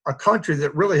a country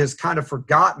that really has kind of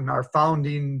forgotten our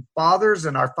founding fathers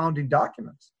and our founding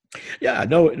documents. Yeah,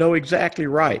 no, exactly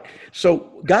right.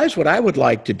 So, guys, what I would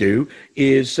like to do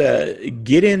is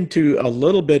get into a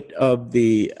little bit of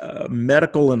the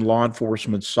medical and law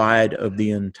enforcement side of the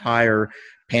entire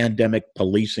pandemic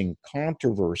policing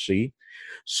controversy.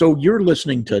 So you're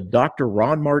listening to Dr.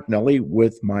 Ron Martinelli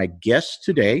with my guests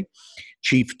today,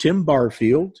 Chief Tim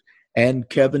Barfield and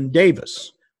Kevin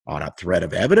Davis, on A Thread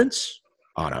of Evidence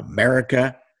on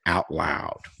America Out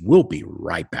Loud. We'll be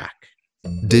right back.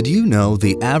 Did you know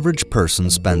the average person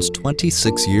spends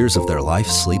 26 years of their life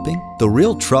sleeping? The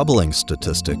real troubling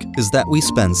statistic is that we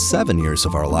spend 7 years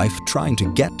of our life trying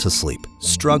to get to sleep,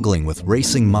 struggling with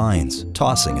racing minds,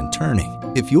 tossing and turning.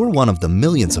 If you're one of the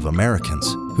millions of Americans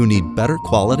who need better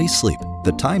quality sleep,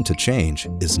 the time to change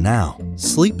is now.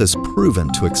 Sleep is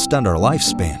proven to extend our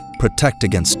lifespan, protect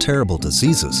against terrible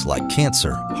diseases like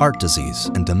cancer, heart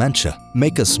disease, and dementia,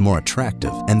 make us more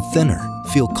attractive and thinner,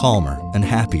 feel calmer and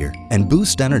happier, and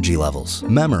boost energy levels,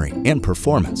 memory, and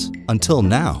performance. Until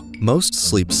now, most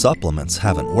sleep supplements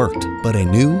haven't worked, but a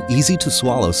new,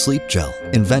 easy-to-swallow sleep gel,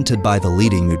 invented by the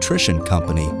leading nutrition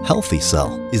company, Healthy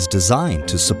Cell, is designed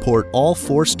to support all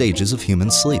 4 stages of human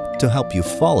sleep to help you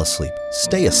fall asleep,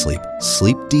 stay asleep,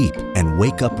 sleep deep, and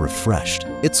wake up refreshed.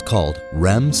 It's called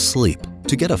REM Sleep.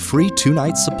 To get a free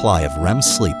 2-night supply of REM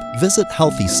sleep, visit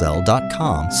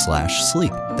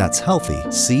healthycell.com/sleep. That's healthy,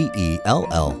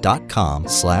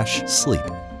 CELL.com/sleep.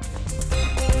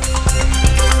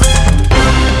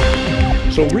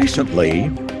 So recently,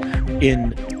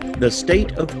 in the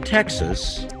state of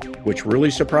Texas, which really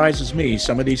surprises me,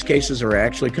 some of these cases are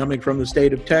actually coming from the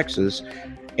state of Texas,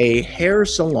 a hair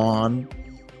salon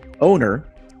owner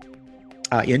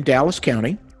in Dallas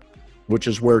County, which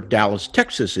is where Dallas,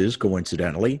 Texas is,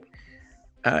 coincidentally,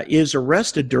 is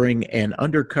arrested during an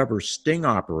undercover sting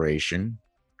operation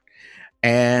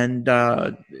and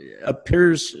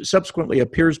subsequently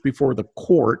appears before the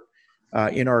court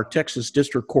in our Texas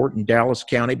District Court in Dallas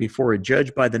County before a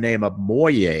judge by the name of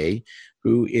Moye,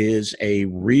 who is a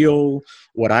real,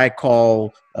 what I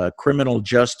call criminal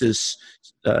justice,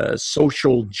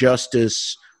 social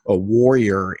justice, a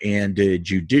warrior, and a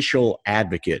judicial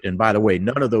advocate. And by the way,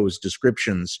 none of those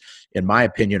descriptions, in my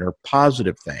opinion, are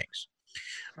positive things.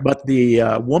 But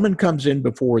the woman comes in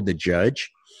before the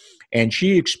judge, and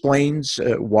she explains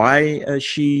why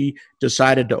she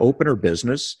decided to open her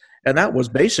business. And that was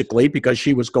basically because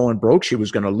she was going broke. She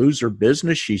was going to lose her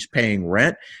business. She's paying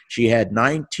rent. She had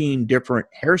 19 different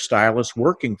hairstylists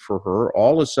working for her,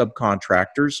 all as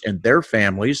subcontractors and their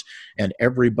families, and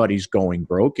everybody's going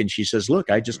broke. And she says,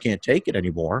 look, I just can't take it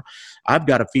anymore. I've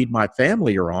got to feed my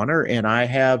family, Your Honor, and I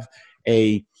have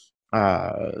an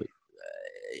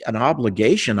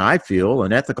obligation, I feel,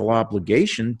 an ethical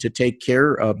obligation to take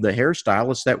care of the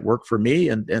hairstylists that work for me,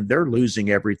 and they're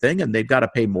losing everything, and they've got to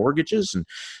pay mortgages and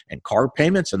car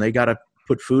payments, and they got to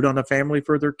put food on the family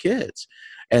for their kids.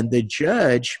 And the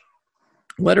judge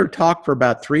let her talk for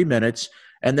about 3 minutes,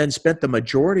 and then spent the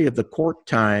majority of the court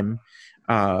time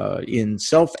in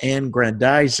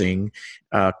self-aggrandizing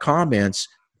comments,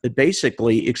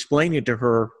 basically explaining to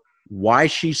her why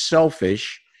she's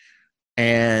selfish,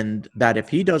 and that if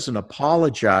he doesn't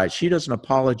apologize, she doesn't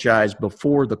apologize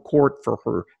before the court for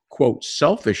her, quote,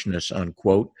 selfishness,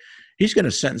 unquote, he's going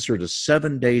to sentence her to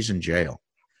 7 days in jail.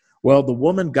 Well, the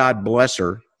woman, God bless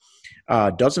her,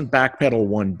 doesn't backpedal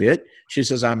one bit. She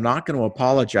says, I'm not going to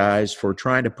apologize for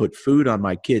trying to put food on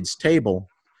my kid's table.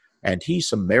 And he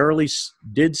summarily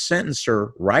did sentence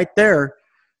her right there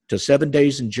to 7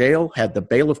 days in jail, had the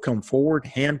bailiff come forward,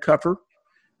 handcuff her,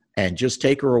 and just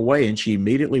take her away. And she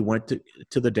immediately went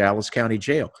to the Dallas County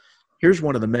Jail. Here's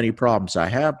one of the many problems I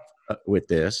have with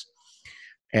this,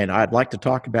 and I'd like to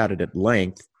talk about it at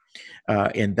length,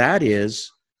 and that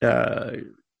is,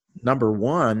 number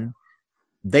one,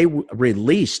 they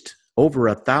released over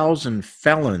 1,000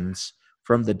 felons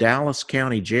from the Dallas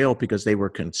County Jail because they were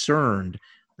concerned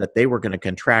that they were going to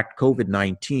contract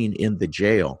COVID-19 in the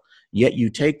jail. Yet you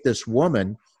take this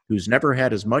woman who's never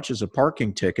had as much as a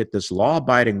parking ticket, this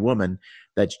law-abiding woman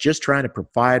that's just trying to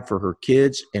provide for her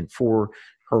kids and for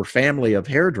her family of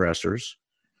hairdressers,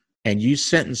 and you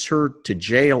sentence her to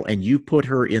jail, and you put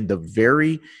her in the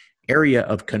very area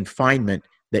of confinement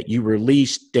that you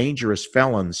released dangerous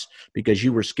felons because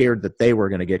you were scared that they were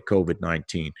going to get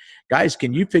COVID-19. Guys,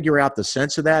 can you figure out the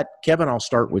sense of that? Kevin, I'll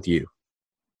start with you.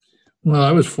 Well,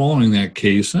 I was following that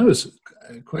case. I was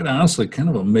quite honestly kind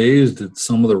of amazed at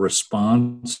some of the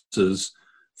responses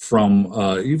from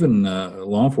even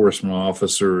law enforcement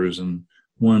officers, and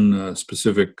one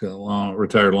specific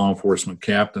retired law enforcement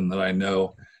captain that I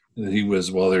know, that he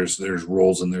was, well, there's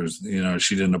rules, and there's,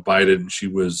 she didn't abide it, and she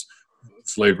was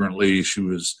flagrant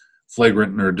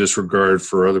in her disregard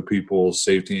for other people's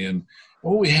safety. And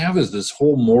what we have is this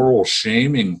whole moral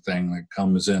shaming thing that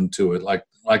comes into it, like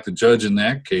the judge in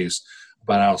that case,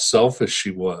 about how selfish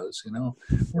she was.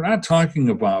 We're not talking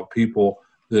about people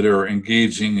that are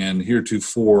engaging in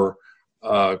heretofore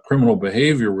criminal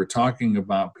behavior. We're talking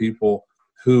about people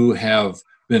who have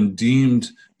been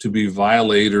deemed to be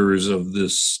violators of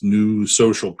this new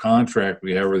social contract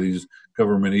we have, or these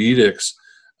government edicts.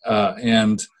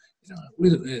 And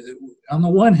on the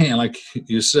one hand, like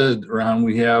you said, Ron,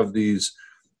 we have these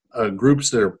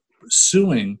groups that are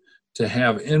suing to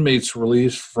have inmates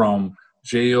released from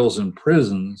jails and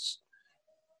prisons.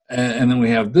 And then we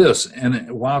have this.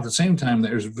 And while at the same time,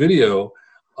 there's video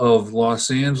of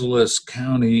Los Angeles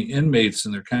County inmates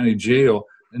in their county jail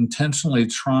intentionally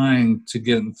trying to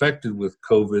get infected with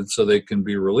COVID so they can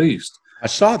be released. I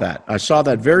saw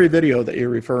that very video that you're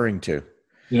referring to.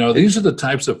 These are the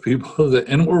types of people that,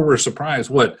 and we're surprised.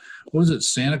 What was it?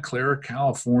 Santa Clara,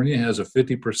 California has a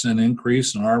 50%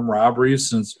 increase in armed robberies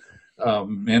since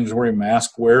mandatory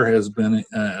mask wear has been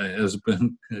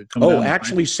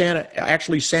actually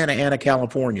Santa Ana,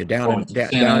 California, down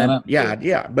in,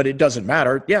 yeah, but it doesn't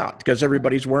matter, because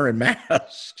everybody's wearing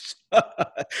masks.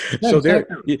 So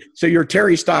your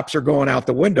Terry stops are going out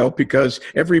the window because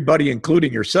everybody,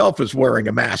 including yourself, is wearing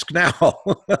a mask now.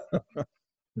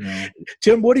 Yeah.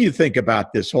 Tim, what do you think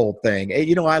about this whole thing?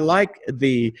 I like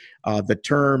the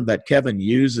term that Kevin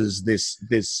uses,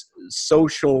 this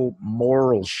social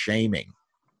moral shaming.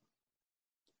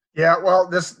 Yeah, well,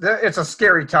 it's a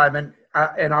scary time, and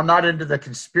I'm not into the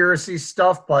conspiracy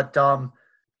stuff, but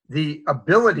the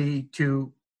ability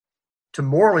to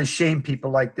morally shame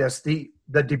people like this, the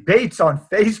debates on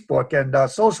Facebook and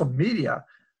social media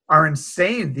are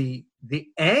insane. The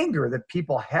anger that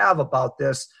people have about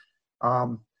this.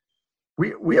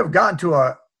 We have gotten to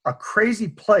a crazy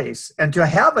place, and to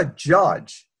have a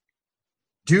judge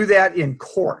do that in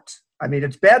court. I mean,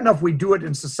 it's bad enough we do it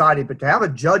in society, but to have a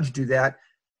judge do that,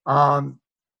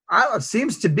 it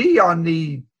seems to be on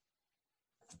the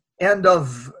end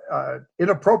of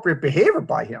inappropriate behavior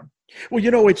by him.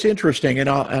 Well, it's interesting, and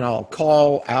I'll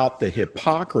call out the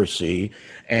hypocrisy,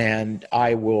 and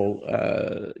I will,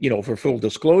 for full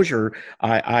disclosure,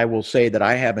 I will say that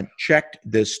I haven't checked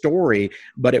this story,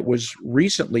 but it was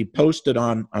recently posted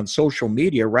on social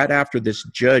media right after this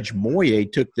Judge Moye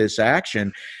took this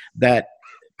action, that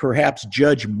perhaps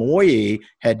Judge Moye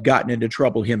had gotten into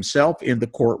trouble himself in the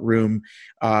courtroom,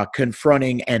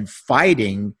 confronting and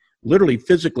fighting, literally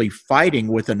physically fighting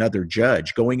with another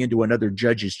judge, going into another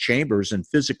judge's chambers and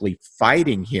physically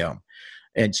fighting him.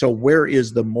 And so where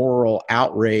is the moral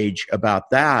outrage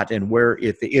about that? And where,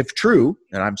 if true,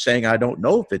 and I'm saying I don't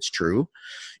know if it's true,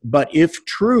 but if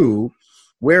true,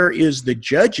 where is the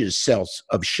judge's sense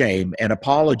of shame and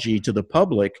apology to the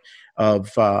public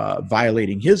of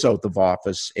violating his oath of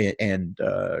office and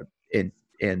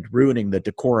and ruining the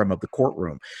decorum of the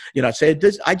courtroom. I say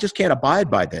I just can't abide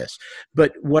by this.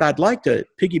 But what I'd like to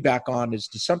piggyback on is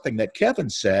to something that Kevin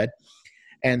said.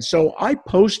 And so I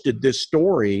posted this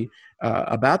story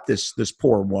about this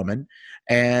poor woman,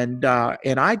 and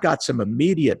I got some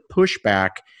immediate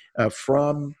pushback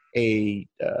from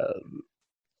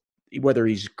whether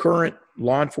he's current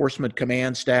law enforcement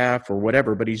command staff or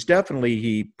whatever, but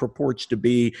he purports to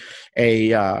be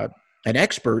an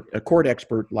expert, a court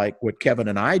expert like what Kevin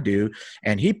and I do,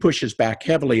 and he pushes back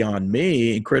heavily on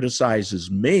me and criticizes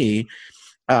me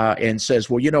and says,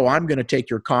 well, I'm going to take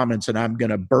your comments and I'm going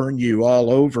to burn you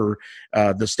all over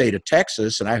the state of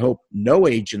Texas, and I hope no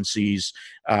agencies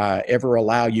ever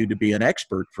allow you to be an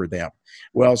expert for them.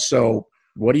 Well, so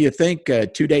what do you think?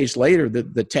 2 days later,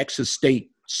 the Texas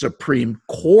State Supreme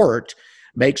Court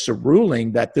makes a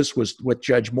ruling that this was what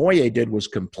Judge Moye did was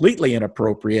completely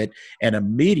inappropriate and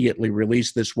immediately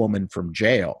released this woman from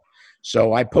jail.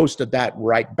 So I posted that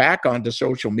right back onto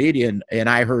social media, and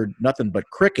I heard nothing but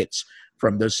crickets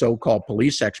from the so-called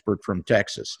police expert from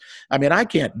Texas. I mean, I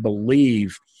can't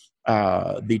believe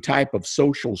the type of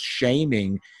social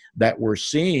shaming that we're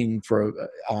seeing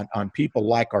on people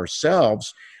like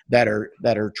ourselves that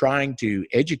are trying to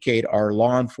educate our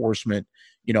law enforcement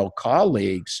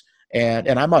colleagues.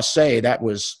 And I must say that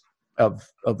was of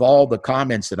all the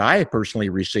comments that I personally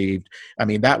received, I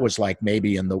mean, that was like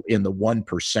maybe in the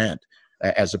 1%,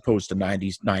 as opposed to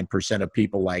 99% of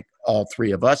people like all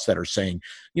three of us that are saying,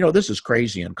 this is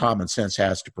crazy and common sense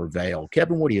has to prevail.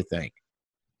 Kevin, what do you think?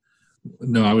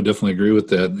 No, I would definitely agree with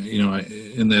that.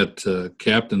 In that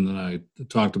captain that I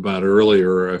talked about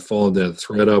earlier, I followed that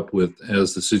thread up with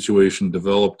as the situation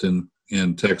developed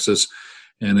in Texas.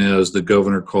 And as the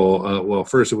governor called,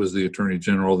 first it was the attorney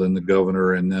general, then the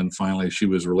governor, and then finally she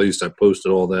was released. I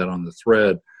posted all that on the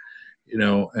thread,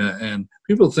 and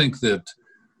people think that,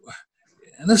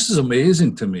 and this is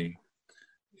amazing to me,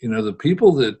 the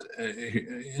people that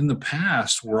in the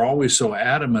past were always so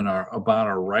adamant about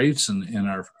our rights and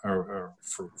our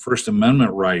First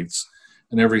Amendment rights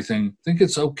and everything, think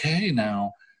it's okay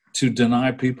now to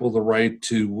deny people the right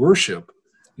to worship.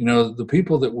 The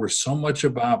people that were so much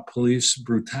about police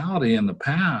brutality in the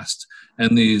past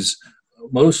and these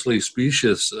mostly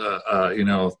specious,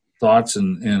 thoughts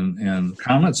and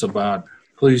comments about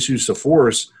police use of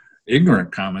force,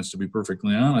 ignorant comments, to be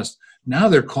perfectly honest, now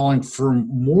they're calling for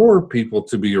more people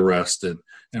to be arrested.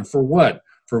 And for what?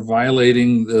 For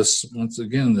violating this, once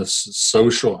again, this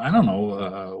social, I don't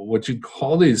know what you'd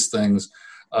call these things,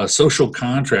 social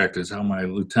contract is how my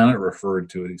lieutenant referred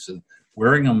to it. He said,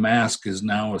 wearing a mask is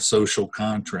now a social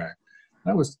contract.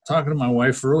 I was talking to my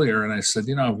wife earlier, and I said,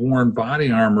 I've worn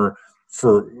body armor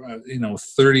for,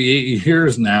 38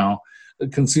 years now,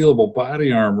 concealable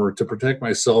body armor to protect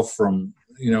myself from,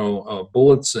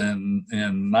 bullets and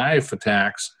knife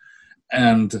attacks.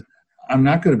 And I'm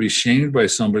not going to be shamed by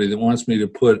somebody that wants me to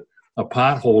put a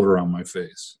pot holder on my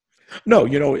face. No,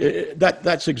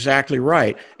 that's exactly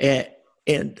right.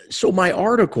 And so my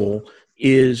article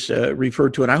is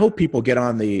referred to, and I hope people get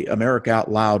on the America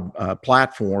Out Loud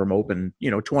platform, open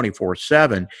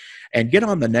 24/7, and get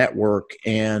on the network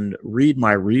and read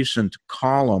my recent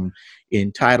column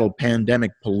entitled "Pandemic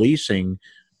Policing: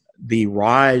 The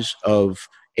Rise of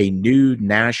a New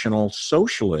National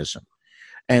Socialism."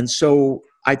 And so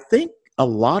I think a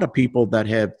lot of people that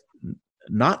have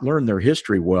not learned their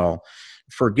history well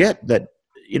forget that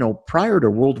prior to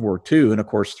World War II, and of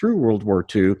course through World War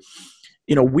II,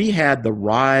 we had the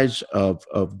rise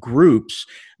of groups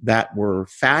that were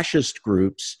fascist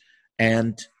groups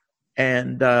and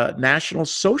National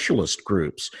Socialist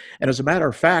groups. And as a matter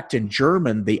of fact, in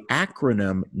German, the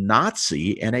acronym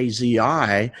Nazi,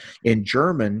 N-A-Z-I, in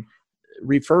German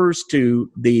refers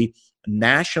to the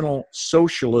National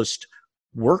Socialist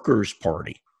Workers'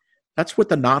 Party. That's what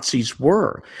the Nazis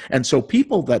were. And so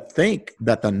people that think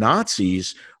that the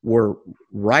Nazis were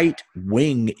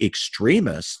right-wing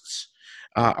extremists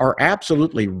are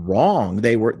absolutely wrong.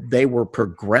 They were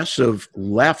progressive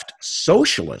left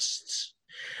socialists.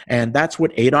 And that's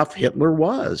what Adolf Hitler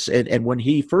was. And when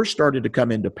he first started to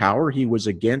come into power, he was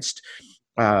against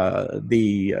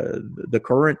the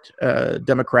current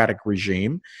democratic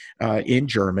regime in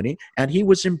Germany, and he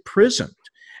was imprisoned.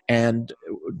 And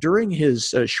during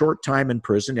his short time in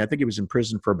prison, I think he was in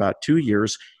prison for about 2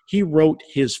 years, he wrote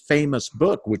his famous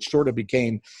book, which sort of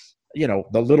became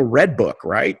the little red book,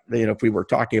 right? If we were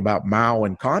talking about Mao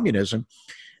and communism,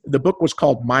 the book was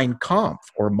called Mein Kampf,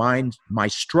 or My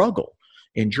Struggle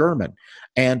in German.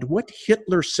 And what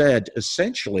Hitler said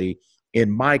essentially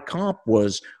in Mein Kampf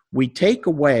was, we take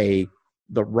away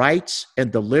the rights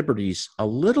and the liberties a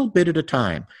little bit at a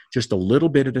time, just a little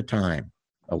bit at a time.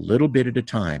 a little bit at a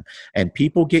time. And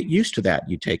people get used to that.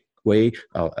 You take away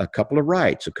a couple of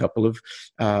rights, a couple of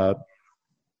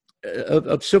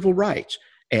civil rights.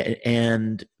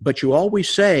 But you always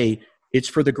say it's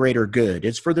for the greater good.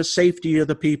 It's for the safety of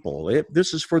the people.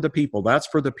 This is for the people. That's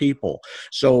for the people.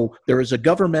 So there is a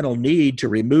governmental need to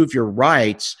remove your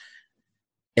rights,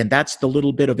 and that's the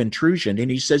little bit of intrusion.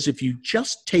 And he says if you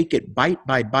just take it bite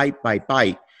by bite by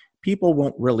bite, people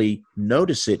won't really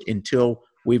notice it until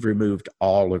we've removed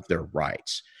all of their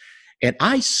rights. And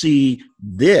I see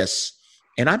this,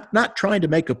 and I'm not trying to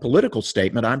make a political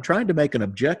statement. I'm trying to make an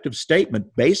objective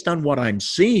statement based on what I'm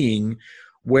seeing,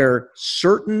 where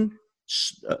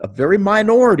a very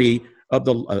minority of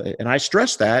and I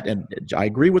stress that, and I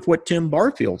agree with what Tim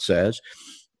Barfield says,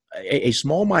 a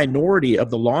small minority of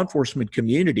the law enforcement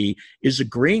community is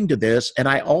agreeing to this. And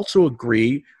I also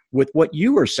agree with what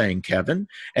you were saying, Kevin,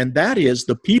 and that is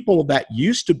the people that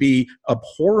used to be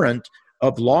abhorrent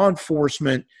of law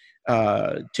enforcement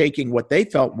taking what they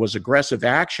felt was aggressive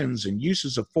actions and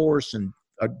uses of force and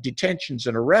detentions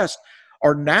and arrests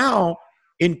are now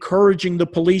encouraging the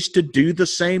police to do the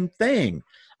same thing.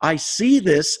 I see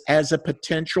this as a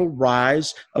potential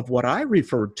rise of what I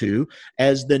refer to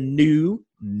as the new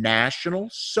National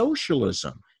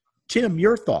Socialism. Tim,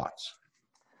 your thoughts?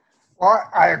 Well,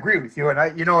 I agree with you.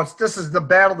 And this is the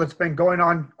battle that's been going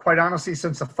on, quite honestly,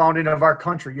 since the founding of our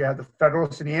country. You have the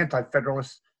Federalists and the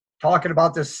Anti-Federalists talking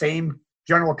about this same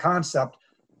general concept.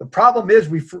 The problem is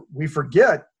we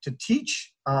forget to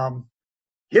teach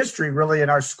history really in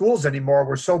our schools anymore.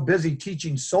 We're so busy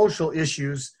teaching social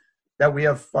issues that we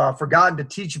have forgotten to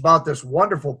teach about this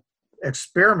wonderful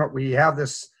experiment. We have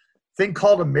this thing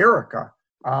called America.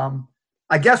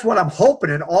 I guess what I'm hoping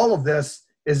in all of this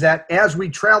is that as we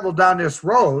travel down this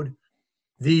road,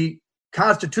 the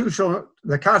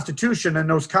Constitution and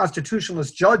those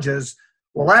constitutionalist judges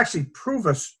will actually prove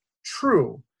us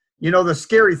true. The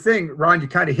scary thing, Ron, you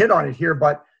kind of hit on it here,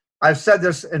 but I've said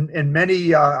this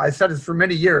I've said this for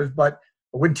many years, but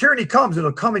when tyranny comes,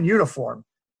 it'll come in uniform.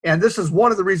 And this is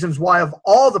one of the reasons why of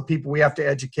all the people we have to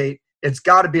educate, it's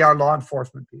got to be our law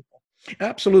enforcement people.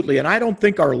 Absolutely. And I don't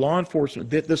think our law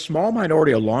enforcement, the small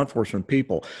minority of law enforcement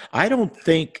people, I don't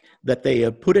think that they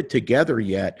have put it together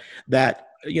yet that,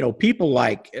 people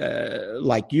like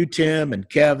you, Tim, and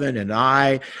Kevin, and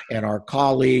I, and our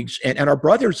colleagues, and our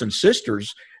brothers and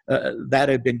sisters that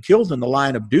have been killed in the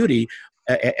line of duty,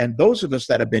 and those of us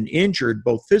that have been injured,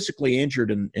 both physically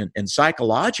injured and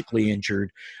psychologically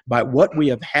injured by what we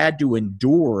have had to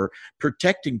endure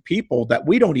protecting people that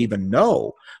we don't even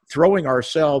know, throwing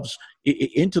ourselves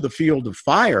into the field of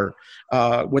fire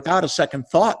without a second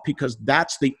thought, because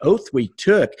that's the oath we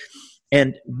took.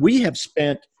 And we have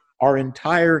spent our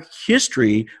entire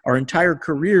history, our entire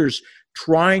careers,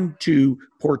 trying to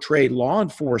portray law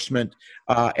enforcement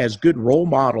as good role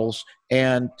models,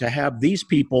 and to have these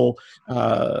people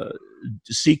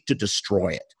seek to destroy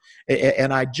it.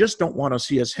 And I just don't want to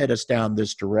see us head us down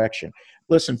this direction.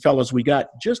 Listen, fellas, we got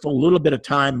just a little bit of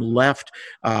time left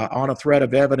on a thread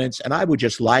of evidence, and I would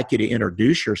just like you to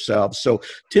introduce yourselves. So,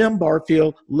 Tim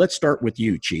Barfield, let's start with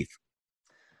you, Chief.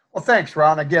 Well, thanks,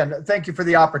 Ron. Again, thank you for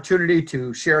the opportunity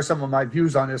to share some of my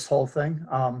views on this whole thing.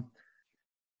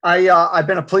 I've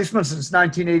been a policeman since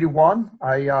 1981.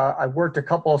 I worked a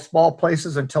couple of small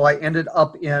places until I ended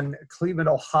up in Cleveland,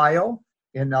 Ohio,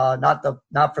 in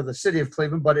not for the city of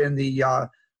Cleveland, but in the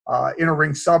inner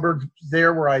ring suburbs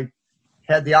there, where I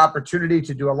had the opportunity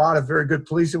to do a lot of very good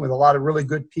policing with a lot of really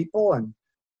good people. And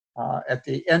at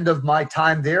the end of my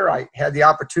time there, I had the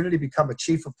opportunity to become a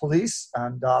chief of police,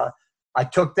 and I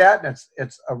took that, and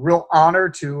it's a real honor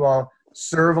to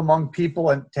serve among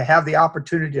people and to have the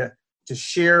opportunity to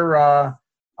share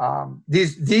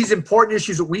these important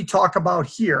issues that we talk about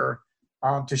here,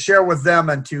 to share with them,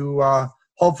 and to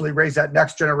hopefully raise that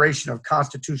next generation of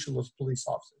constitutionalist police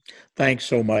officers. Thanks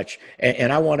so much.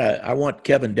 And I want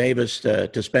Kevin Davis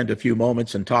to spend a few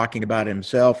moments in talking about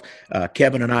himself.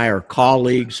 Kevin and I are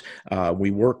colleagues.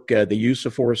 We work the use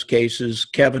of force cases.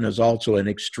 Kevin is also an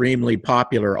extremely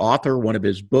popular author. One of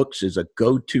his books is a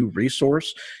go-to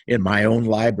resource in my own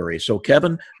library. So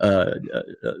Kevin, a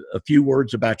few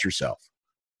words about yourself.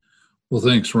 Well,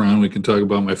 thanks, Ron. We can talk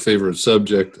about my favorite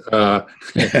subject. Yeah.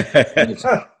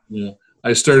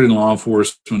 I started in law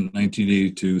enforcement in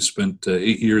 1982, spent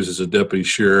 8 years as a deputy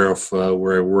sheriff,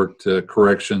 where I worked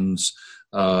corrections,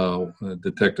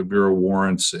 detective bureau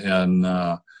warrants, and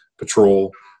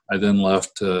patrol. I then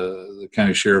left the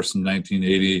county sheriff's in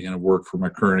 1980, and I worked for my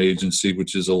current agency,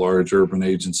 which is a large urban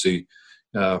agency,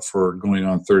 for going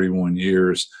on 31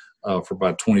 years. For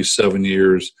about 27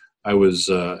 years, I was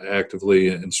actively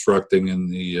instructing in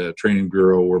the training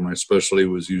bureau where my specialty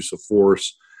was use of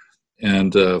force.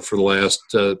 And for the last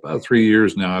about 3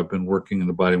 years now, I've been working in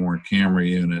the body-worn camera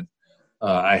unit.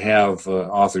 I have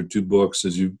authored 2 books,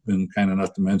 as you've been kind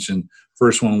enough to mention.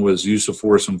 First one was Use of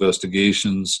Force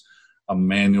Investigations, a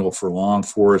manual for law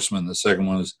enforcement. The second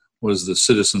one was The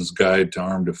Citizen's Guide to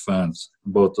Armed Defense.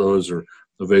 Both those are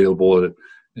available at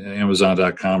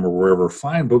Amazon.com or wherever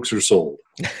fine books are sold.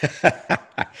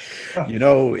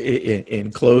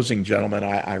 In closing, gentlemen,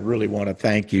 I really want to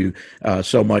thank you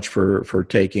so much for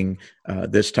taking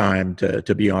this time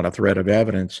to be on A Thread of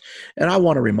Evidence. And I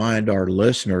want to remind our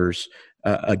listeners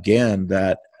again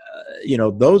that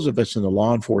those of us in the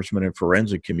law enforcement and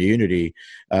forensic community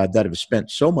that have spent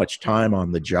so much time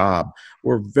on the job,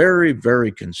 we're very,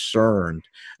 very concerned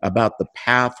about the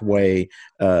pathway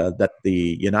that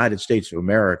the United States of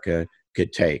America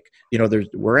could take.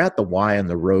 We're at the Y in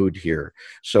the road here.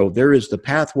 So there is the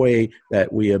pathway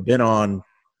that we have been on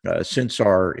since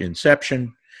our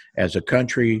inception as a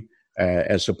country,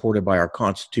 as supported by our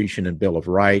Constitution and Bill of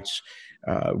Rights,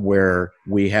 where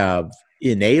we have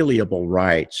inalienable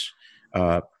rights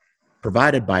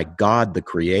provided by God the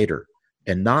Creator,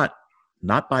 and not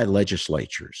by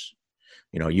legislatures.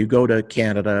 You go to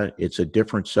Canada, it's a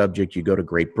different subject. You go to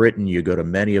Great Britain, you go to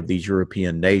many of these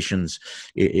European nations,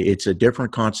 it's a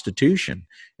different constitution.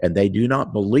 And they do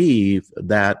not believe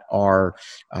that our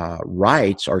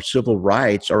rights, our civil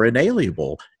rights, are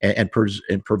inalienable and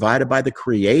provided by the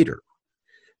Creator.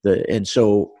 And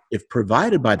so if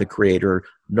provided by the Creator,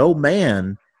 no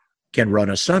man can run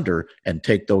asunder and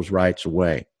take those rights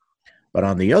away. But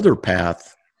on the other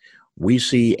path, we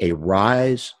see a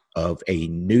rise of a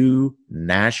new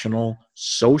National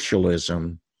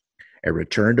Socialism, a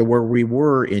return to where we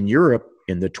were in Europe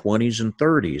in the 20s and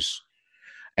 30s.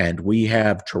 And we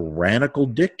have tyrannical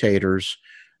dictators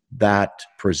that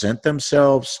present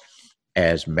themselves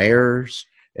as mayors,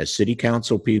 as city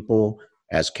council people,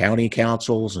 as county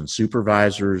councils and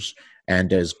supervisors,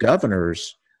 and as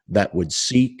governors that would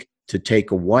seek to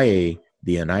take away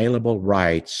the inalienable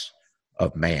rights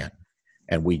of man.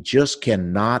 And we just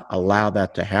cannot allow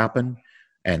that to happen.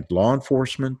 And law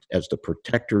enforcement, as the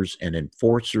protectors and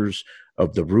enforcers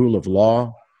of the rule of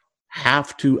law,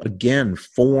 have to again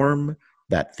form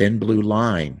that thin blue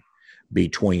line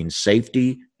between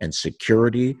safety and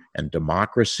security and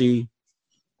democracy,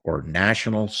 or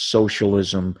National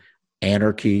Socialism,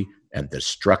 anarchy, and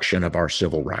destruction of our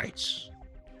civil rights.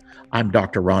 I'm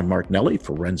Dr. Ron Martinelli,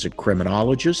 forensic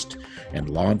criminologist and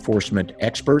law enforcement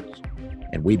expert,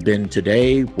 and we've been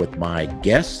today with my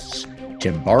guests,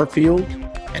 Tim Barfield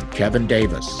and Kevin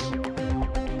Davis.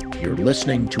 You're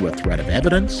listening to A Thread of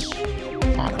Evidence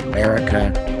on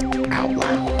America